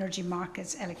energy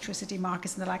markets, electricity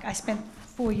markets, and the like. I spent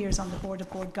 4 years on the board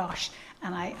of Board Gosh,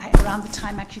 and I around the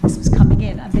time actually this was coming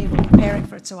in, and they were preparing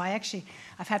for it. So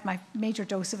I've had my major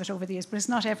dose of it over the years, but it's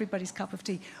not everybody's cup of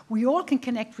tea. We all can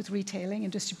connect with retailing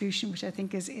and distribution, which I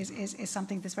think is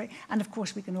something that's very, and of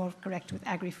course we can all connect with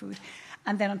agri-food.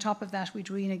 And then on top of that, with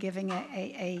Rowena giving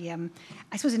I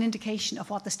suppose an indication of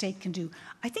what the state can do.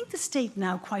 I think the state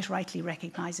now quite rightly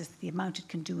recognises that the amount it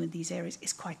can do in these areas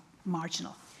is quite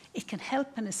marginal. It can help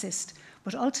and assist,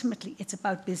 but ultimately it's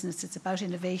about business, it's about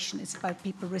innovation, it's about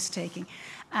people risk-taking.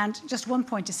 And just one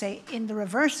point to say, in the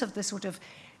reverse of the sort of,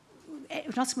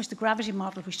 not so much the gravity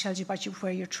model which tells you about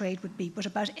where your trade would be, but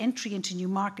about entry into new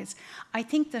markets, I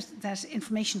think that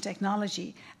information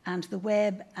technology and the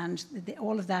web and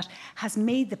all of that has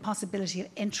made the possibility of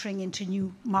entering into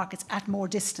new markets at more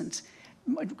distant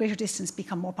greater distance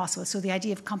become more possible. So the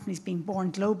idea of companies being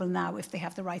born global now, if they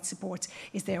have the right supports,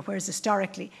 is there. Whereas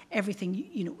historically, everything,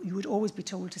 you would always be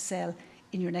told to sell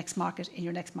in your next market, in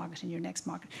your next market, in your next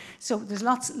market. So there's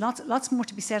lots more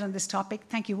to be said on this topic.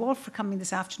 Thank you all for coming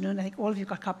this afternoon. I think all of you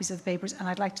got copies of the papers, and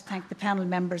I'd like to thank the panel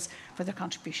members for their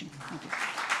contribution. Thank you.